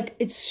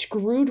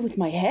screwed with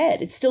my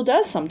head. It still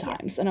does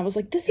sometimes. Yes. And I was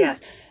like, this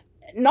is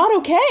not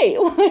okay.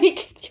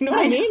 Like, you know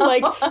what I mean?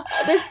 Like,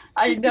 there's.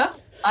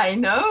 I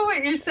know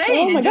what you're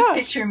saying. And just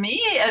picture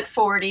me at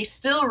 40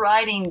 still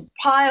writing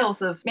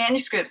piles of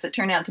manuscripts that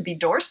turn out to be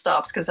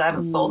doorstops because I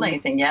haven't sold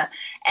anything yet,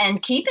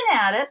 and keeping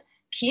at it,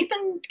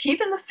 keeping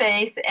the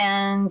faith.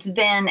 And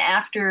then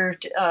after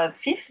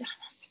 55,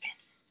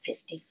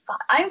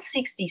 I'm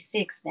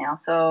 66 now.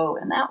 So,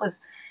 and that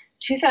was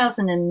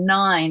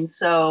 2009.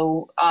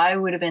 So I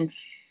would have been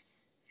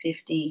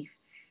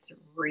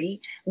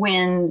 53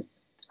 when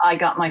I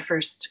got I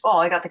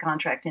got the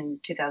contract in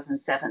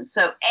 2007.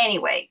 So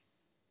anyway,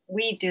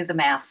 we do the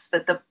maths,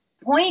 but the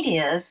point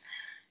is,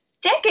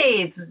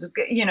 decades,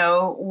 you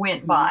know,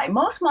 went by.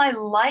 Most of my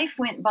life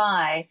went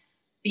by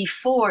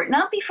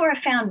not before I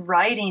found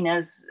writing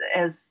as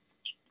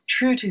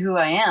true to who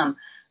I am,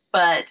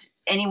 but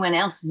anyone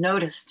else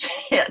noticed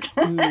it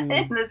in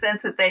the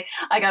sense that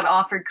I got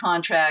offered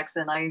contracts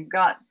and I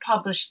got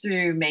published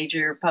through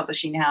major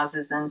publishing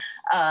houses and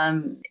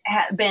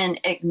been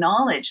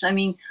acknowledged. I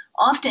mean,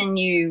 often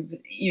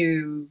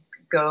you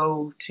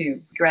go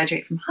to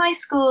graduate from high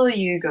school,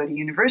 you go to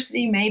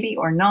university maybe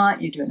or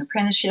not, you do an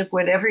apprenticeship,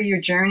 whatever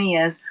your journey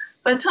is.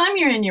 By the time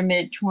you're in your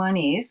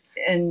mid-20s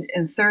and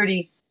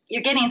 30,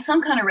 you're getting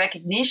some kind of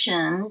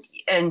recognition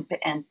and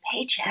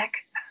paycheck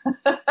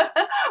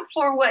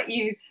for what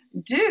you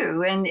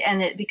do, and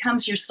it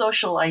becomes your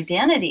social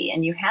identity,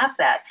 and you have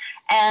that.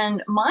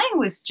 And mine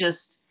was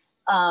just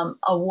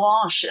a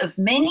wash of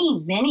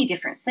many, many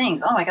different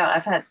things. Oh my God,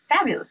 I've had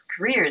fabulous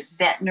careers,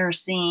 vet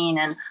nursing,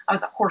 and I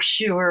was a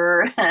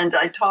horseshoer, and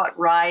I taught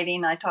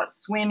riding, I taught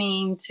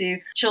swimming to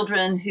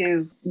children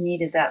who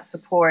needed that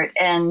support.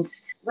 And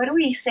what do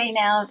we say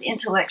now?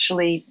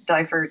 Intellectually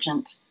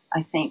divergent,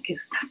 I think,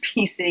 is the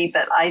PC,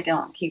 but I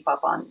don't keep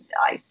up on,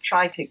 I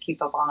try to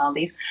keep up on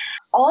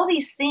all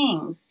these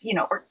things, you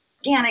know,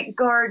 organic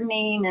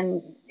gardening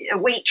and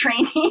weight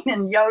training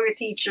and yoga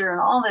teacher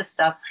and all this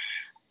stuff.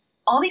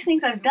 All these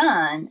things I've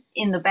done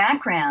in the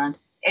background,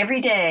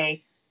 every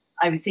day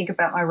I would think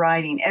about my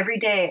writing. Every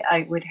day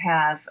I would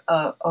have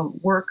a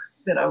work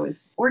that I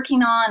was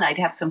working on. I'd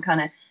have some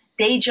kind of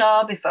day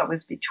job if I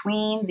was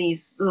between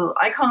these little,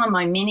 I call them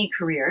my mini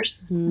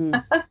careers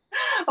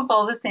of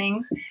all the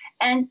things.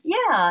 And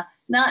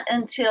not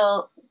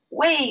until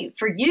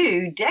for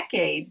you,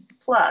 decade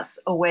plus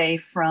away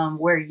from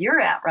where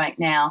you're at right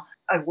now,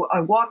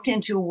 I walked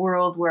into a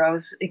world where I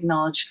was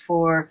acknowledged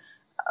for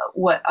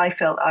what I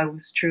felt I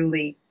was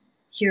truly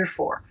here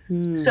for.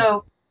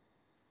 So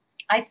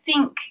I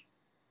think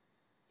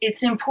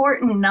it's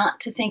important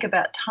not to think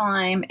about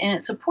time,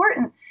 and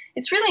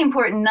it's really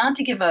important not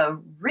to give a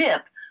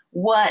rip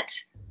what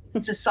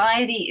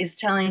society is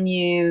telling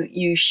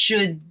you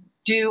should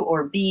do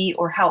or be,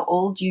 or how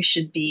old you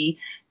should be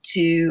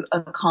to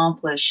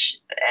accomplish.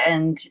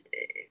 And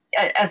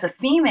as a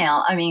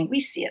female, I mean, we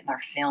see it in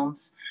our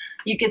films.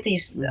 You get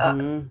these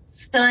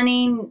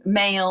stunning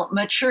male,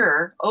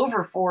 mature,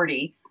 over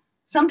 40,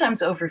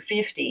 sometimes over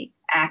 50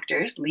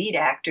 actors, lead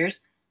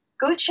actors.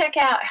 Go check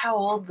out how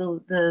old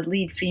the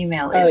lead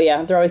female is. Oh,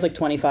 yeah. They're always like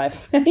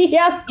 25.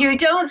 Yeah. You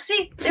don't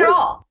see. They're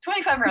all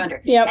 25 or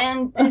under. Yep.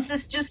 And this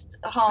is just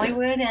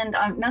Hollywood, and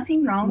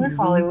nothing wrong with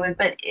Hollywood,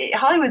 but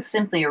Hollywood's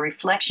simply a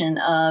reflection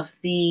of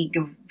the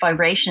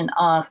vibration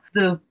of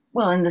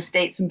in the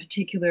States in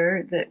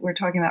particular that we're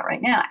talking about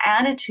right now,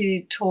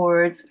 attitude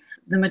towards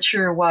the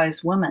mature,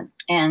 wise woman.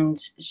 And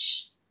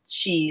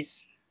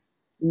she's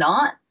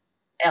not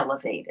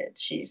elevated.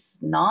 She's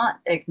not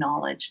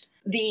acknowledged.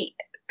 The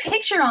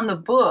picture on the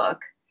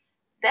book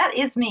that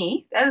is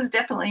me. That is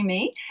definitely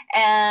me.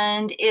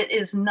 And it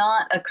is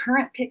not a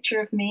current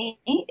picture of me.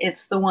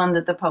 It's the one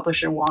that the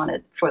publisher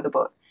wanted for the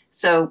book.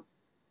 So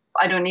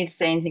I don't need to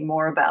say anything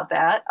more about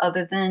that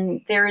other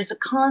than there is a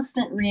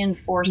constant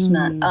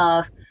reinforcement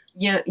of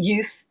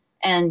youth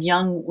and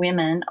young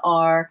women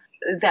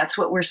that's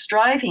what we're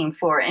striving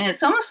for. And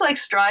it's almost like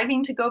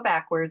striving to go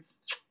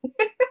backwards.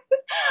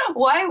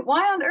 Why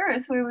on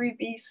earth would we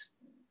be,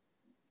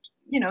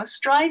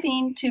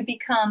 striving to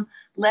become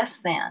less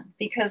than?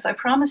 Because I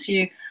promise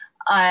you,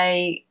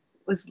 I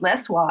was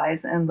less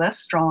wise and less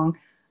strong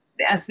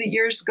as the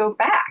years go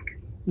back.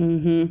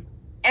 Mm-hmm.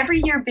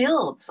 Every year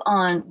builds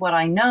on what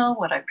I know,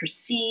 what I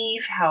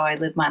perceive, how I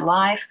live my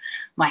life,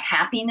 my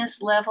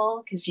happiness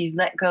level, because you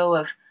let go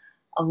of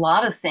a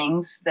lot of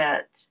things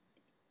that,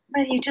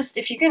 but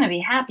if you're going to be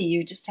happy,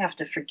 you just have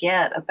to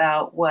forget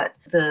about what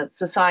the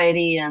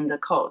society and the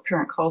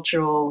current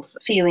cultural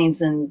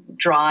feelings and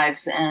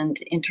drives and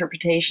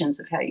interpretations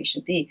of how you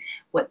should be,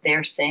 what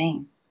they're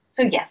saying.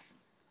 So yes,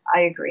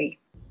 I agree.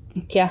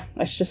 Yeah,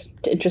 it's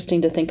just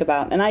interesting to think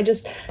about. And I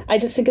just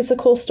think it's a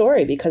cool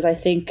story because I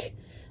think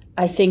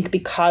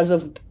because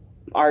of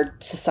our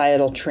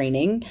societal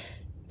training,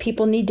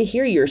 people need to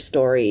hear your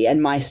story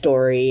and my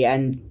story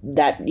and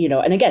that,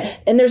 and again,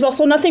 and there's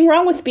also nothing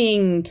wrong with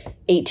being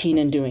 18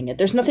 and doing it.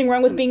 There's nothing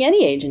wrong with being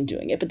any age and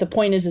doing it. But the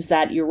point is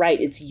that you're right.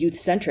 It's youth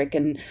centric.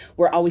 And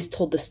we're always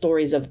told the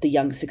stories of the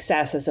young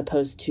success as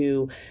opposed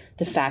to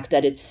the fact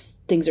that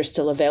things are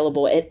still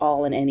available at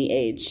all in any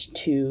age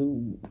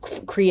to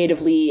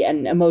creatively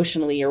and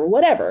emotionally or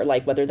whatever,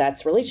 like whether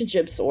that's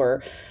relationships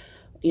or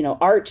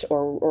art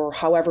or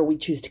however we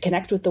choose to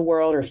connect with the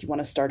world, or if you want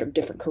to start a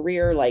different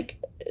career, like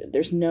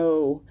there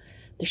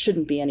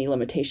shouldn't be any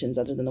limitations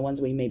other than the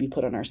ones we maybe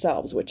put on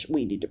ourselves, which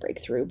we need to break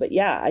through. But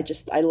yeah,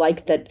 I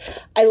liked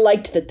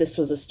that this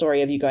was a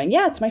story of you going,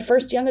 yeah, it's my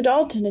first young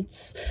adult and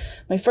it's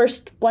my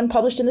first one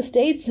published in the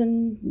States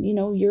and,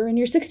 you're in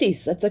your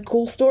 60s. That's a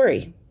cool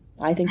story.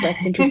 I think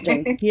that's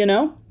interesting.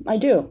 I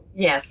do.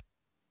 Yes.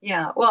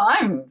 Yeah, well,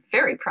 I'm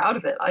very proud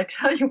of it. I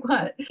tell you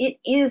what, it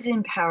is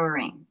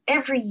empowering.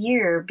 Every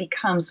year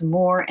becomes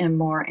more and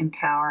more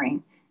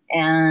empowering.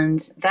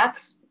 And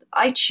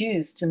I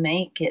choose to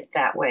make it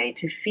that way,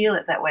 to feel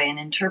it that way and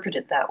interpret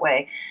it that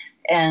way.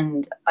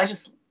 And I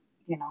just,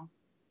 No.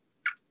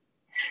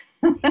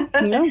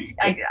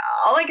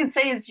 All I can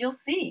say is you'll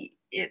see.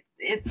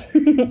 It's...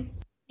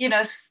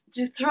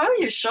 to throw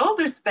your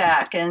shoulders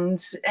back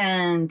and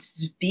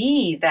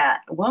be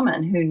that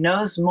woman who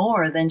knows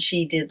more than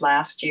she did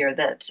last year,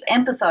 that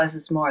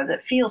empathizes more,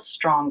 that feels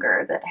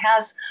stronger, that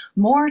has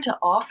more to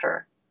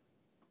offer.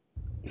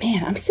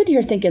 Man, I'm sitting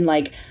here thinking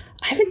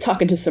I've been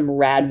talking to some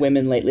rad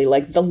women lately.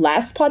 Like the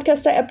last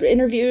podcast I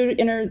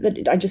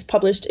that I just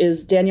published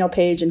is Danielle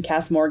Page and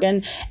Cass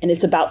Morgan. And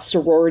it's about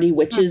sorority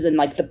witches and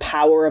the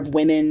power of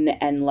women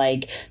and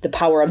the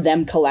power of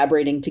them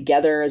collaborating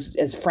together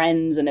as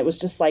friends. And it was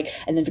just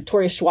and then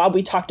Victoria Schwab,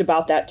 we talked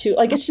about that too.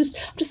 I'm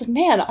just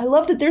man, I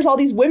love that there's all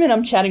these women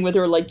I'm chatting with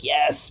who are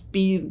yes,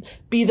 be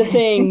the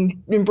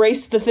thing,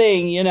 embrace the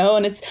thing,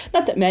 and it's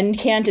not that men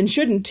can't and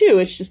shouldn't too.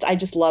 It's just, I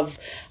love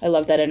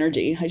that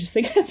energy. I just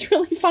think that's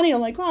really funny.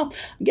 I'm wow,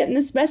 I'm getting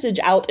this message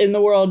out in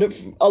the world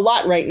a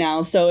lot right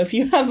now. So if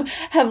you have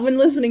been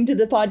listening to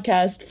the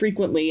podcast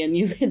frequently and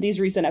you've hit these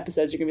recent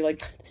episodes, you're gonna be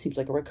this seems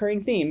like a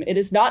recurring theme. It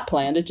is not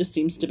planned. It just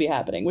seems to be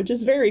happening, which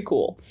is very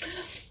cool.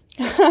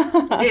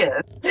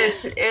 It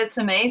is. It's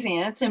amazing.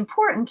 And it's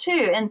important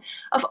too. And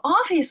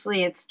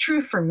obviously it's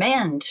true for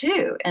men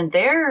too and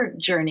their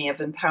journey of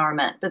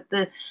empowerment. But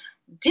the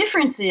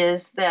difference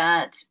is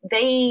that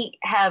they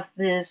have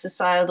the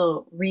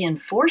societal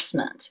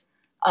reinforcement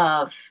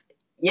of,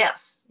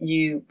 yes,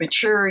 you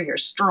mature, you're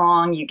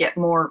strong, you get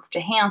more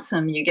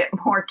handsome, you get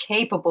more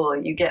capable,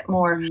 you get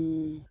more.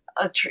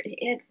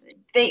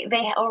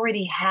 They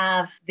already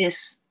have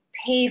this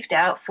paved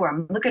out for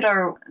them. Look at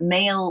our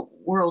male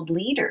world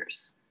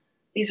leaders.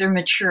 These are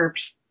mature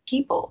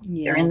people.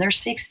 Yeah. They're in their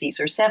 60s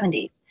or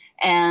 70s.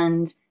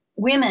 And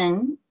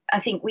women, I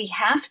think we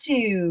have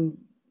to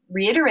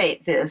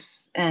reiterate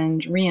this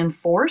and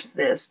reinforce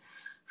this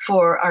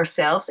for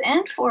ourselves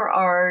and for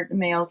our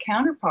male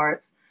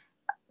counterparts,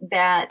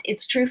 that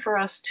it's true for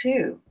us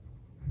too.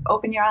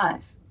 Open your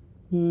eyes.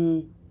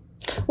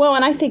 Well,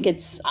 and I think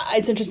it's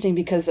interesting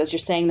because as you're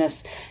saying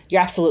this,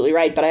 you're absolutely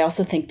right. But I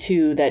also think,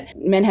 too, that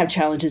men have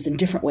challenges in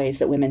different ways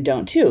that women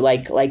don't, too.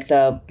 Like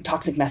the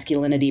toxic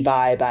masculinity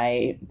vibe.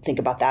 I think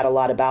about that a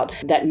lot, about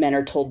that men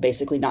are told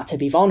basically not to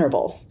be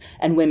vulnerable.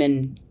 And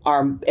women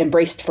are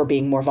embraced for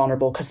being more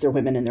vulnerable because they're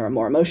women and they're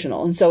more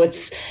emotional. And so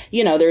it's,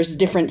 there's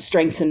different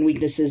strengths and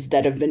weaknesses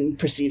that have been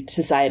perceived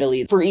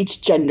societally for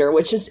each gender,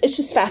 which is, it's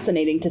just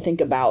fascinating to think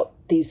about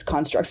these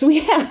constructs we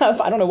have.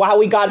 I don't know how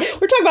we're talking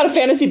about a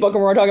fantasy book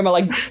and we're talking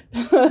about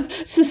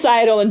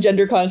societal and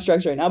gender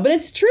constructs right now, but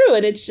it's true.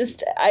 And it's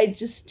just, I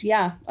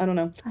don't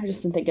know. I've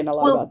just been thinking a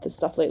lot about this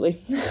stuff lately.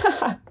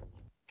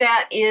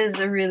 That is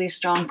a really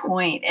strong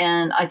point.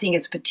 And I think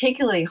it's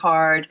particularly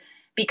hard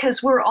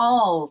because we're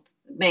all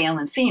male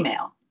and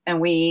female. and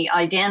we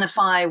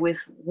identify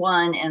with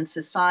one, and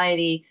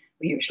society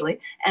usually,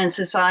 and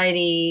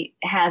society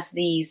has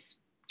these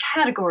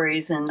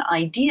categories and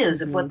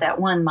ideas of what that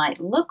one might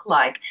look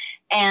like,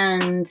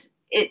 and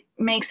it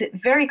makes it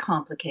very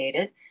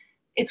complicated.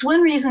 It's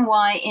one reason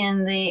why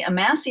in the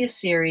Amasia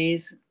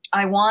series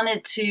I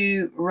wanted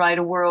to write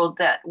a world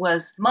that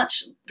was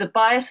the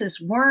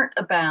biases weren't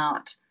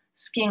about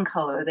skin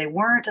color, they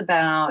weren't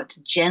about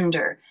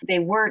gender, they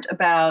weren't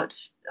about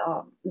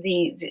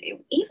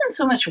even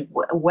so much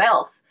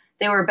wealth.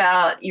 They were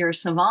about your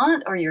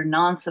savant or your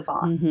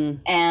non-savant.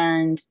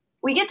 And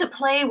we get to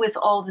play with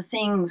all the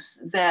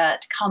things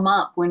that come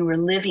up when we're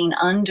living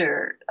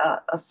under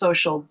a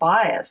social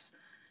bias.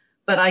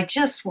 But I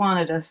just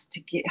wanted us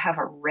to have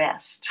a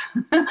rest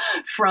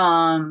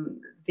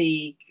from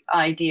the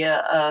idea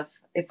of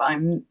if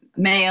I'm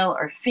male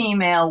or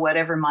female,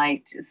 whatever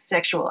my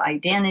sexual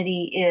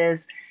identity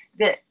is,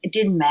 that it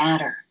didn't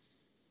matter.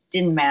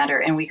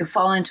 And we could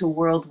fall into a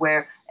world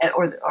where,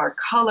 or our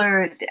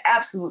color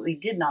absolutely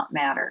did not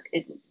matter.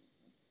 It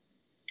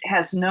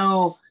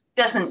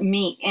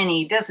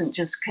doesn't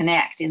just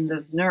connect in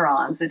the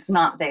neurons. It's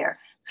not there.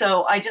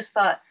 So I just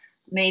thought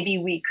maybe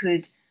we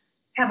could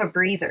have a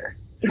breather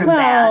from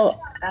that.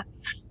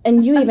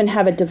 And you even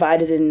have it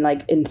divided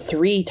in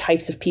 3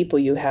 types of people.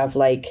 You have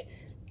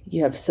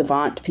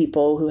savant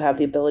people who have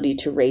the ability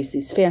to raise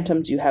these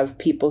phantoms. You have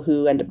people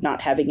who end up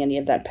not having any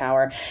of that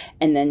power.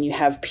 And then you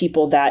have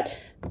people that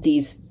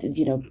these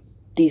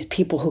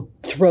people who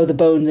throw the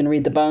bones and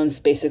read the bones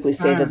basically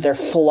say that they're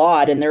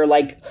flawed, and they're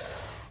like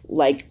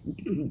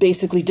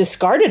basically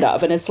discarded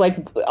of, and it's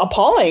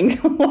appalling.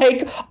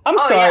 I'm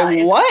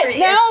sorry, what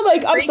now?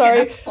 I'm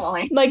sorry.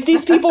 Appalling.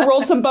 These people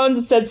rolled some bones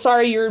and said,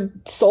 sorry, your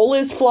soul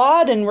is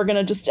flawed, and we're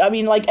gonna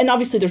and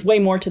obviously there's way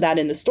more to that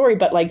in the story,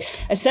 but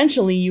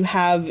essentially you're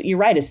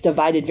right, it's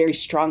divided very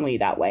strongly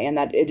that way, and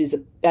that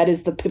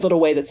is the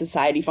pivotal way that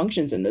society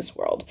functions in this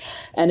world.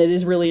 And it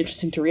is really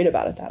interesting to read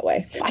about it that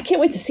way. I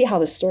can't wait to see how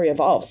this story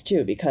evolves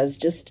too, because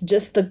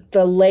just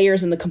the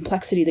layers and the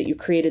complexity that you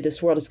created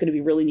this world, is going to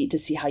be really neat to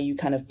see how you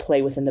kind of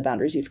play within the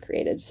boundaries you've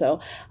created. So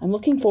I'm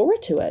looking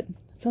forward to it.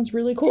 It sounds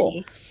really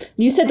cool.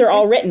 You said they're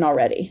all written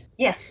already.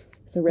 Yes.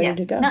 They're ready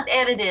to go. Not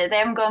edited. They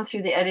haven't gone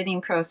through the editing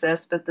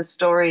process, but the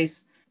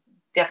story's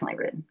definitely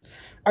written.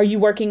 Are you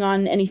working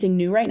on anything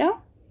new right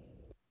now?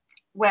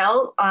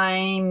 Well,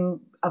 I'm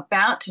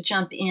about to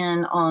jump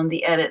in on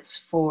the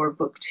edits for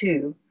book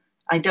 2.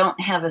 I don't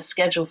have a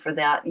schedule for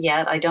that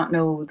yet. I don't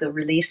know the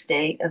release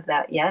date of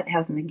that yet. It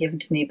hasn't been given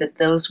to me, but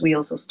those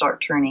wheels will start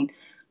turning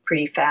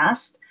pretty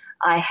fast.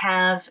 I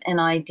have an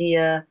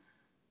idea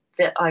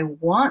that I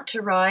want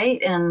to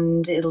write,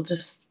 and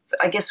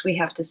I guess we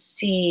have to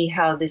see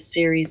how this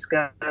series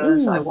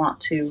goes. I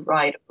want to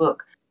write a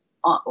book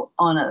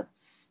on a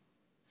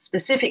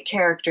specific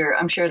character.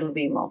 I'm sure it'll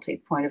be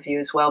multi-point of view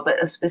as well,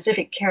 but a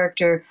specific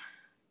character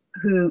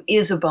who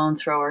is a bone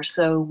thrower,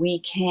 so we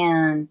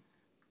can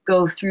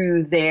go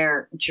through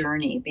their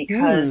journey,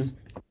 because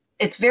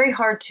it's very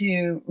hard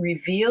to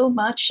reveal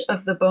much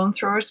of the bone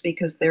throwers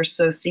because they're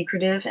so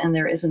secretive, and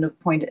there isn't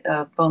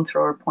a bone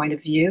thrower point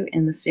of view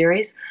in the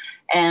series.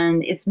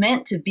 And it's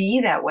meant to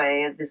be that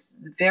way, this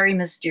very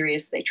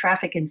mysterious, they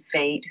traffic in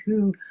fate.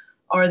 Who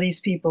are these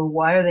people?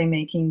 Why are they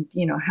making,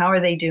 how are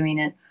they doing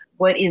it?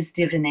 What is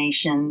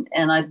divination?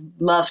 And I'd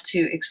love to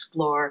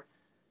explore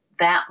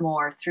that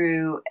more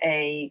through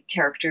a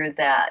character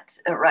that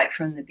right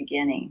from the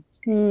beginning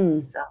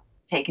is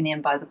taken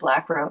in by the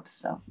black ropes.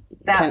 So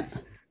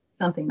that's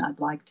something I'd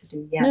like to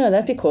do. Yes. No,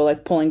 that'd be cool.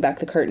 Pulling back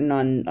the curtain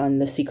on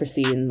the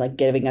secrecy and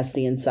giving us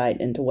the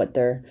insight into what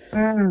there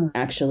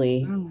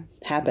actually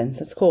happens.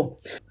 That's cool.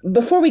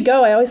 Before we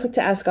go, I always like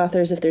to ask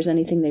authors if there's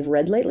anything they've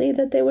read lately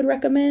that they would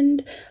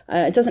recommend.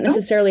 It doesn't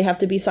necessarily have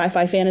to be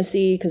sci-fi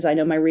fantasy, because I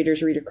know my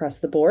readers read across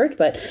the board,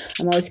 but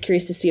I'm always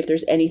curious to see if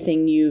there's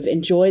anything you've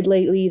enjoyed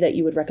lately that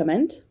you would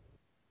recommend.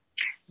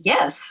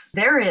 Yes,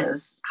 there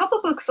is. A couple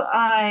books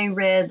I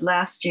read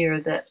last year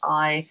that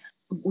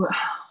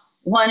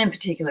one in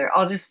particular,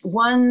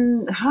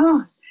 one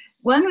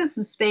was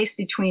The Space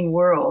Between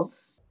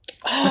Worlds,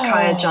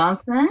 Micaiah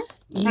Johnson.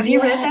 Have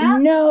you read that?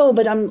 No,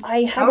 but I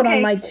have it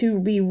on my to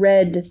be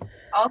read.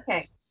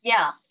 Okay.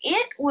 Yeah,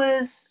 it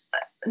was,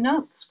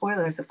 no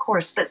spoilers, of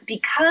course, but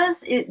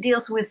because it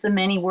deals with the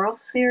many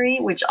worlds theory,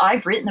 which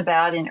I've written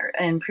about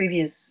in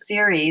previous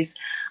series,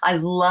 I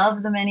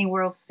love the many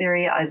worlds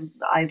theory. I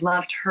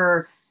loved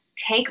her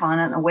take on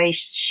it and the way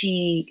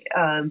she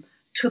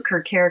took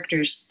her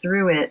characters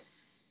through it.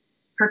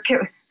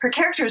 Her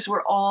characters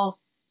were all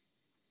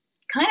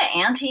kind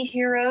of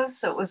anti-heroes,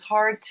 so it was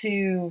hard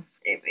to,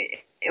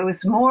 it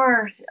was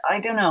more, I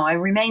don't know, I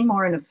remain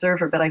more an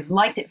observer, but I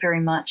liked it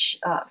very much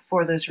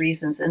for those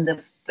reasons. And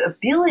the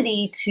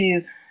ability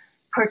to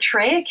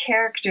portray a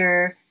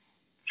character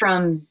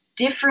from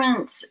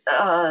different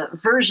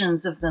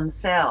versions of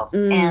themselves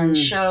and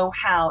show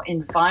how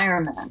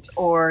environment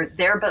or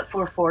their but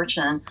for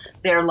fortune,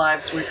 their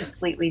lives were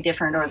completely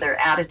different or their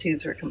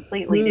attitudes were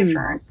completely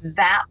different.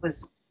 That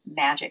was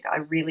magic. I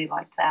really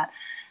liked that.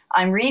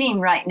 I'm reading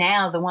right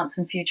now The Once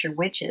and Future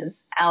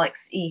Witches,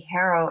 Alex E.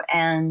 Harrow,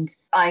 and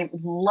I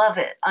love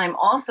it. I'm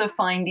also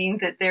finding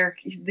that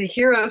the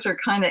heroes are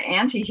kind of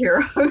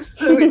anti-heroes,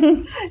 so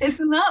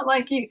it's not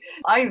like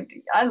I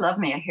love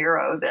me a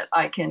hero that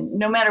I can,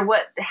 no matter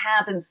what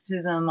happens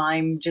to them,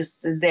 I'm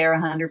just there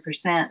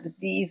 100%. But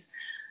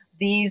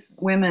these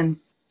women,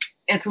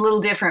 it's a little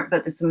different,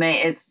 but it's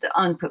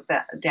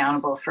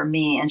unputdownable for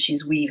me, and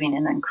she's weaving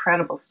an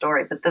incredible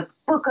story. But the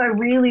book I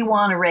really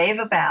want to rave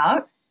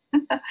about,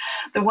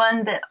 the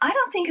one that I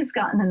don't think has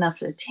gotten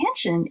enough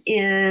attention,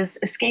 is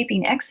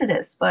Escaping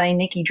Exodus by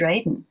Nikki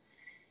Drayden.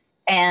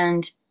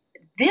 And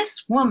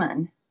this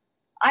woman,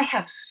 I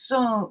have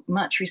so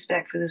much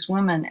respect for this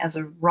woman as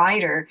a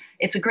writer.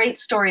 It's a great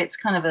story. It's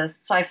kind of a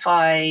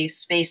sci-fi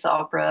space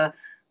opera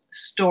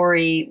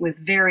story with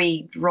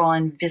very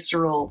drawn,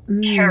 visceral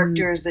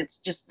characters. It's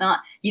just not,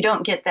 you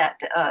don't get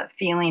that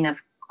feeling of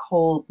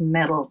cold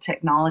metal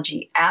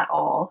technology at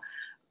all.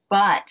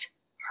 But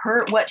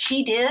what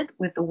she did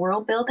with the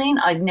world building,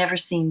 I'd never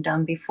seen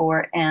done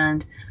before.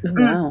 And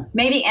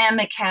maybe Anne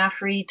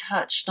McCaffrey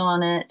touched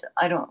on it.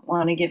 I don't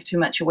want to give too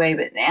much away,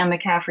 but Anne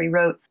McCaffrey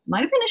wrote,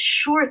 might have been a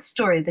short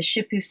story, The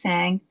Ship Who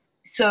Sang.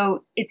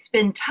 So it's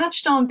been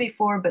touched on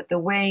before, but the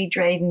way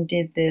Drayden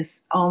did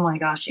this, oh my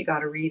gosh, you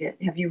got to read it.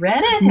 Have you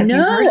read it?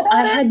 No,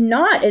 I had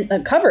not.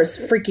 The cover is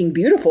freaking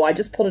beautiful. I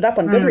just pulled it up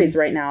on Goodreads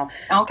right now.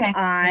 Okay.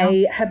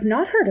 I have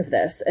not heard of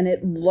this, and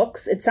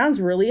it sounds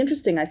really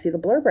interesting. I see the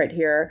blurb right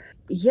here.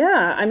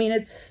 Yeah, I mean,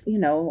 it's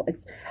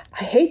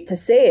I hate to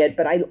say it,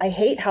 but I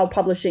hate how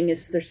publishing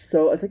is, it's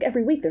like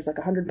every week there's like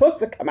 100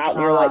 books that come out,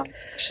 and you're like,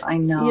 I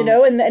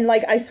know. And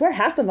like, I swear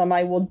half of them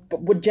I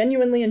would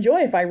genuinely enjoy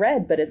if I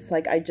read, but it's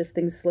like,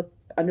 things slip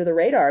under the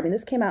radar. I mean,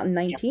 this came out in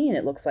 2019,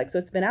 it looks like. So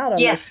it's been out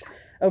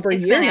almost over a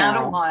year now. It's been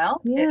out a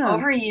while. Yeah.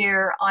 Over a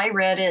year. I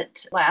read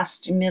it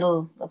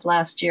middle of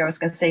last year. I was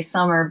going to say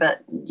summer,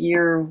 but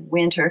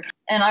winter.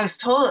 And I was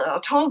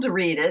told to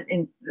read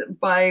it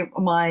by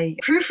my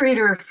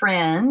proofreader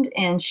friend,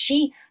 and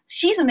she's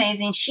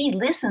amazing. She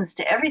listens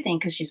to everything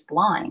because she's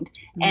blind.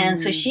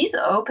 And so she's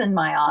opened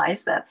my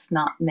eyes. That's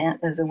not meant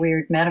as a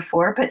weird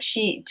metaphor, but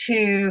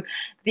to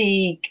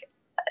the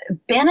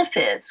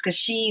benefits, because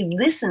she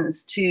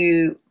listens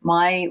to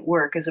my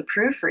work as a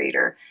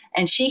proofreader,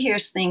 and she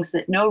hears things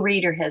that no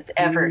reader has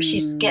ever. She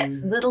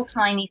gets little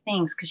tiny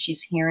things because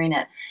she's hearing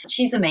it.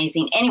 She's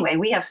amazing. Anyway,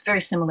 we have very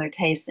similar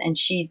tastes, and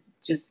she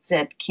just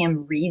said,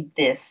 Kim, read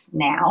this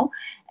now.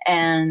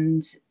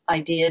 And I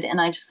did, and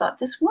I just thought,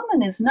 this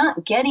woman is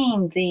not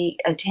getting the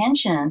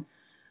attention.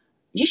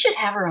 You should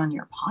have her on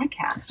your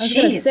podcast. I was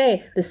going to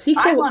say,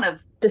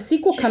 the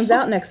sequel comes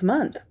out next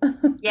month.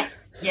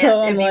 Yes,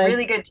 so it'd be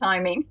really good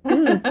timing.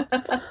 I'm going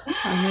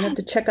to have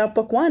to check out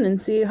book 1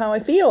 and see how I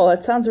feel.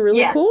 That sounds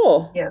really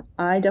cool. Yeah.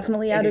 I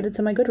definitely added it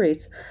to my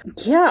Goodreads.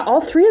 Yeah,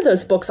 all 3 of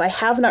those books I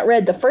have not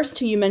read. The first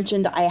 2 you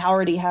mentioned I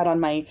already had on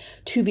my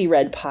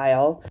to-be-read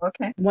pile.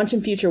 Okay. Once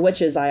and Future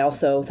Witches I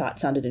also thought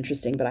sounded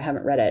interesting, but I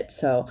haven't read it.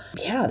 So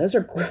yeah, those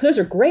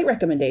are great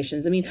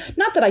recommendations. I mean,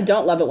 not that I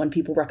don't love it when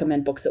people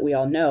recommend books that we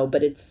all know,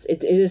 but it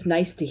is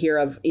nice to hear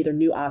of either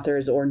new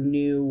authors or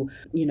new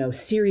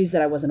series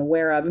that I wasn't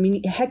aware of. I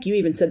mean, heck, you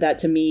even said that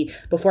to me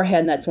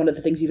beforehand. That's one of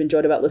the things you've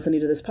enjoyed about listening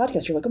to this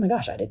podcast. You're like, oh my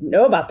gosh, I didn't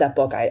know about that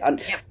book.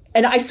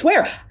 And I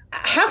swear,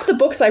 half the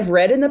books I've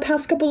read in the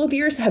past couple of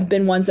years have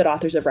been ones that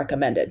authors have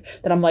recommended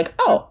that I'm like,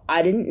 oh,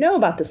 I didn't know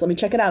about this. Let me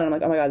check it out. And I'm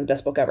like, oh my God, the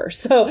best book ever.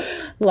 So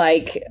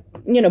like,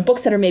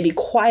 books that are maybe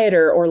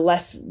quieter or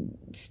less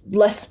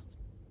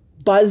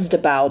buzzed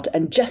about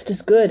and just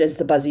as good as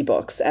the buzzy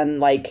books and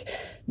like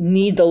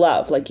need the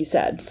love, like you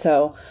said.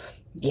 So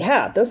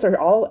yeah, those are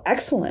all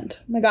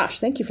excellent. Oh my gosh,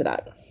 thank you for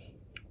that.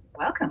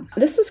 Welcome.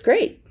 This was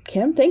great,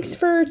 Kim. Thanks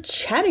for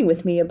chatting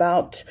with me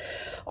about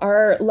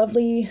our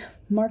lovely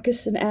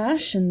Marcus and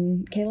Ash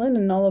and Kaylin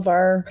and all of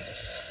our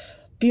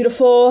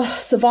beautiful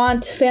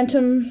savant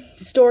phantom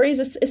stories.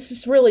 It's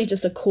just really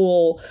just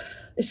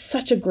it's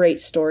such a great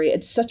story.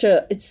 It's such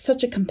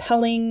a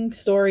compelling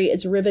story.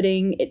 It's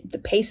riveting. The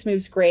pace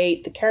moves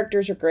great. The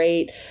characters are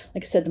great.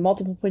 Like I said, the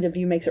multiple point of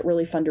view makes it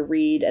really fun to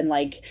read. And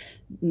like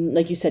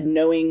you said,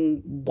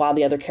 knowing while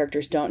the other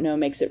characters don't know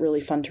makes it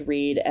really fun to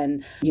read.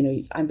 And,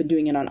 I've been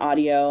doing it on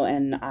audio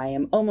and I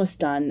am almost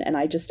done. And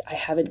I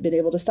haven't been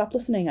able to stop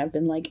listening. I've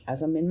been like,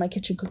 as I'm in my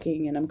kitchen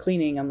cooking and I'm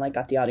cleaning, I'm like,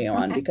 got the audio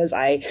on because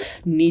I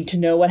need to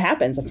know what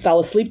happens. I fell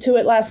asleep to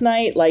it last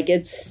night. Like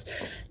it's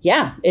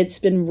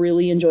been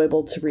really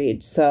enjoyable to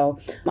read. So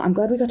I'm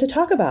glad we got to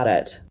talk about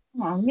it.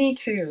 Oh, me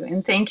too.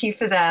 And thank you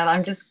for that.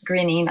 I'm just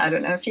grinning. I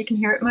don't know if you can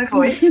hear it in my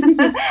voice,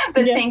 but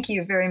Thank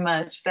you very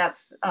much.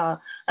 That's all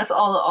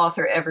the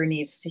author ever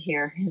needs to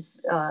hear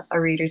is a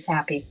reader's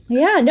happy.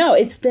 Yeah, no,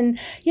 it's been,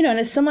 and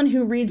as someone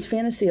who reads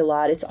fantasy a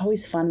lot, it's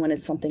always fun when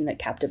it's something that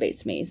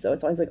captivates me. So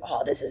it's always like,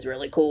 oh, this is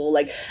really cool.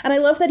 Like, and I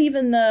love that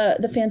even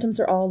the phantoms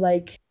are all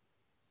like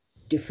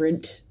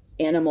different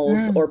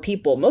animals or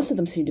people. Most of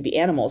them seem to be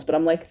animals, but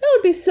I'm like, that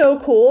would be so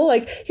cool.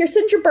 Like, here,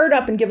 send your bird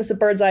up and give us a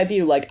bird's eye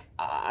view. Like,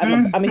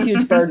 I'm a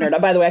huge bird nerd.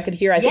 By the way, I could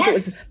hear, I think it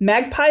Yes. was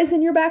magpies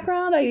in your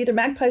background. Either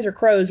magpies or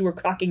crows were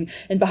cocking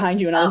in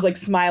behind you, and I was like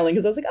smiling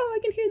because I was like, oh, I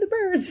can hear the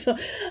birds. So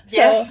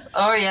Yes.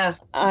 Oh,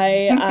 yes.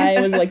 I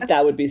was like,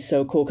 that would be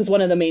so cool, because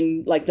one of the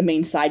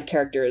main side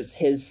characters,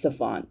 his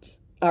savant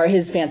or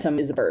his phantom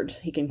is a bird.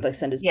 He can like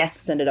send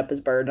it up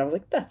as bird. And I was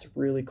like, that's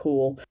really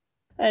cool.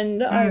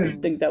 And I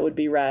would think that would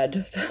be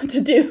rad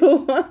to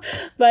do.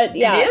 But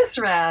yeah. It is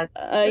rad.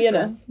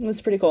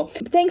 It's pretty cool.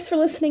 Thanks for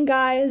listening,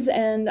 guys.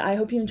 And I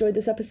hope you enjoyed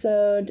this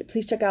episode.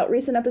 Please check out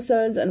recent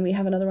episodes. And we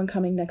have another one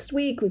coming next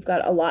week. We've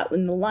got a lot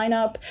in the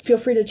lineup. Feel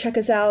free to check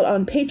us out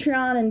on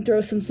Patreon and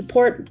throw some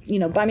support.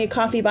 Buy me a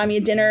coffee, buy me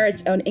a dinner.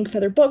 It's on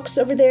Inkfeather Books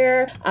over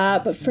there.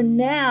 But for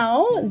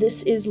now,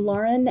 this is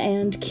Lauren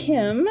and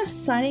Kim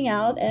signing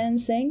out and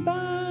saying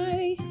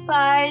bye.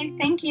 Bye.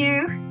 Thank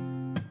you.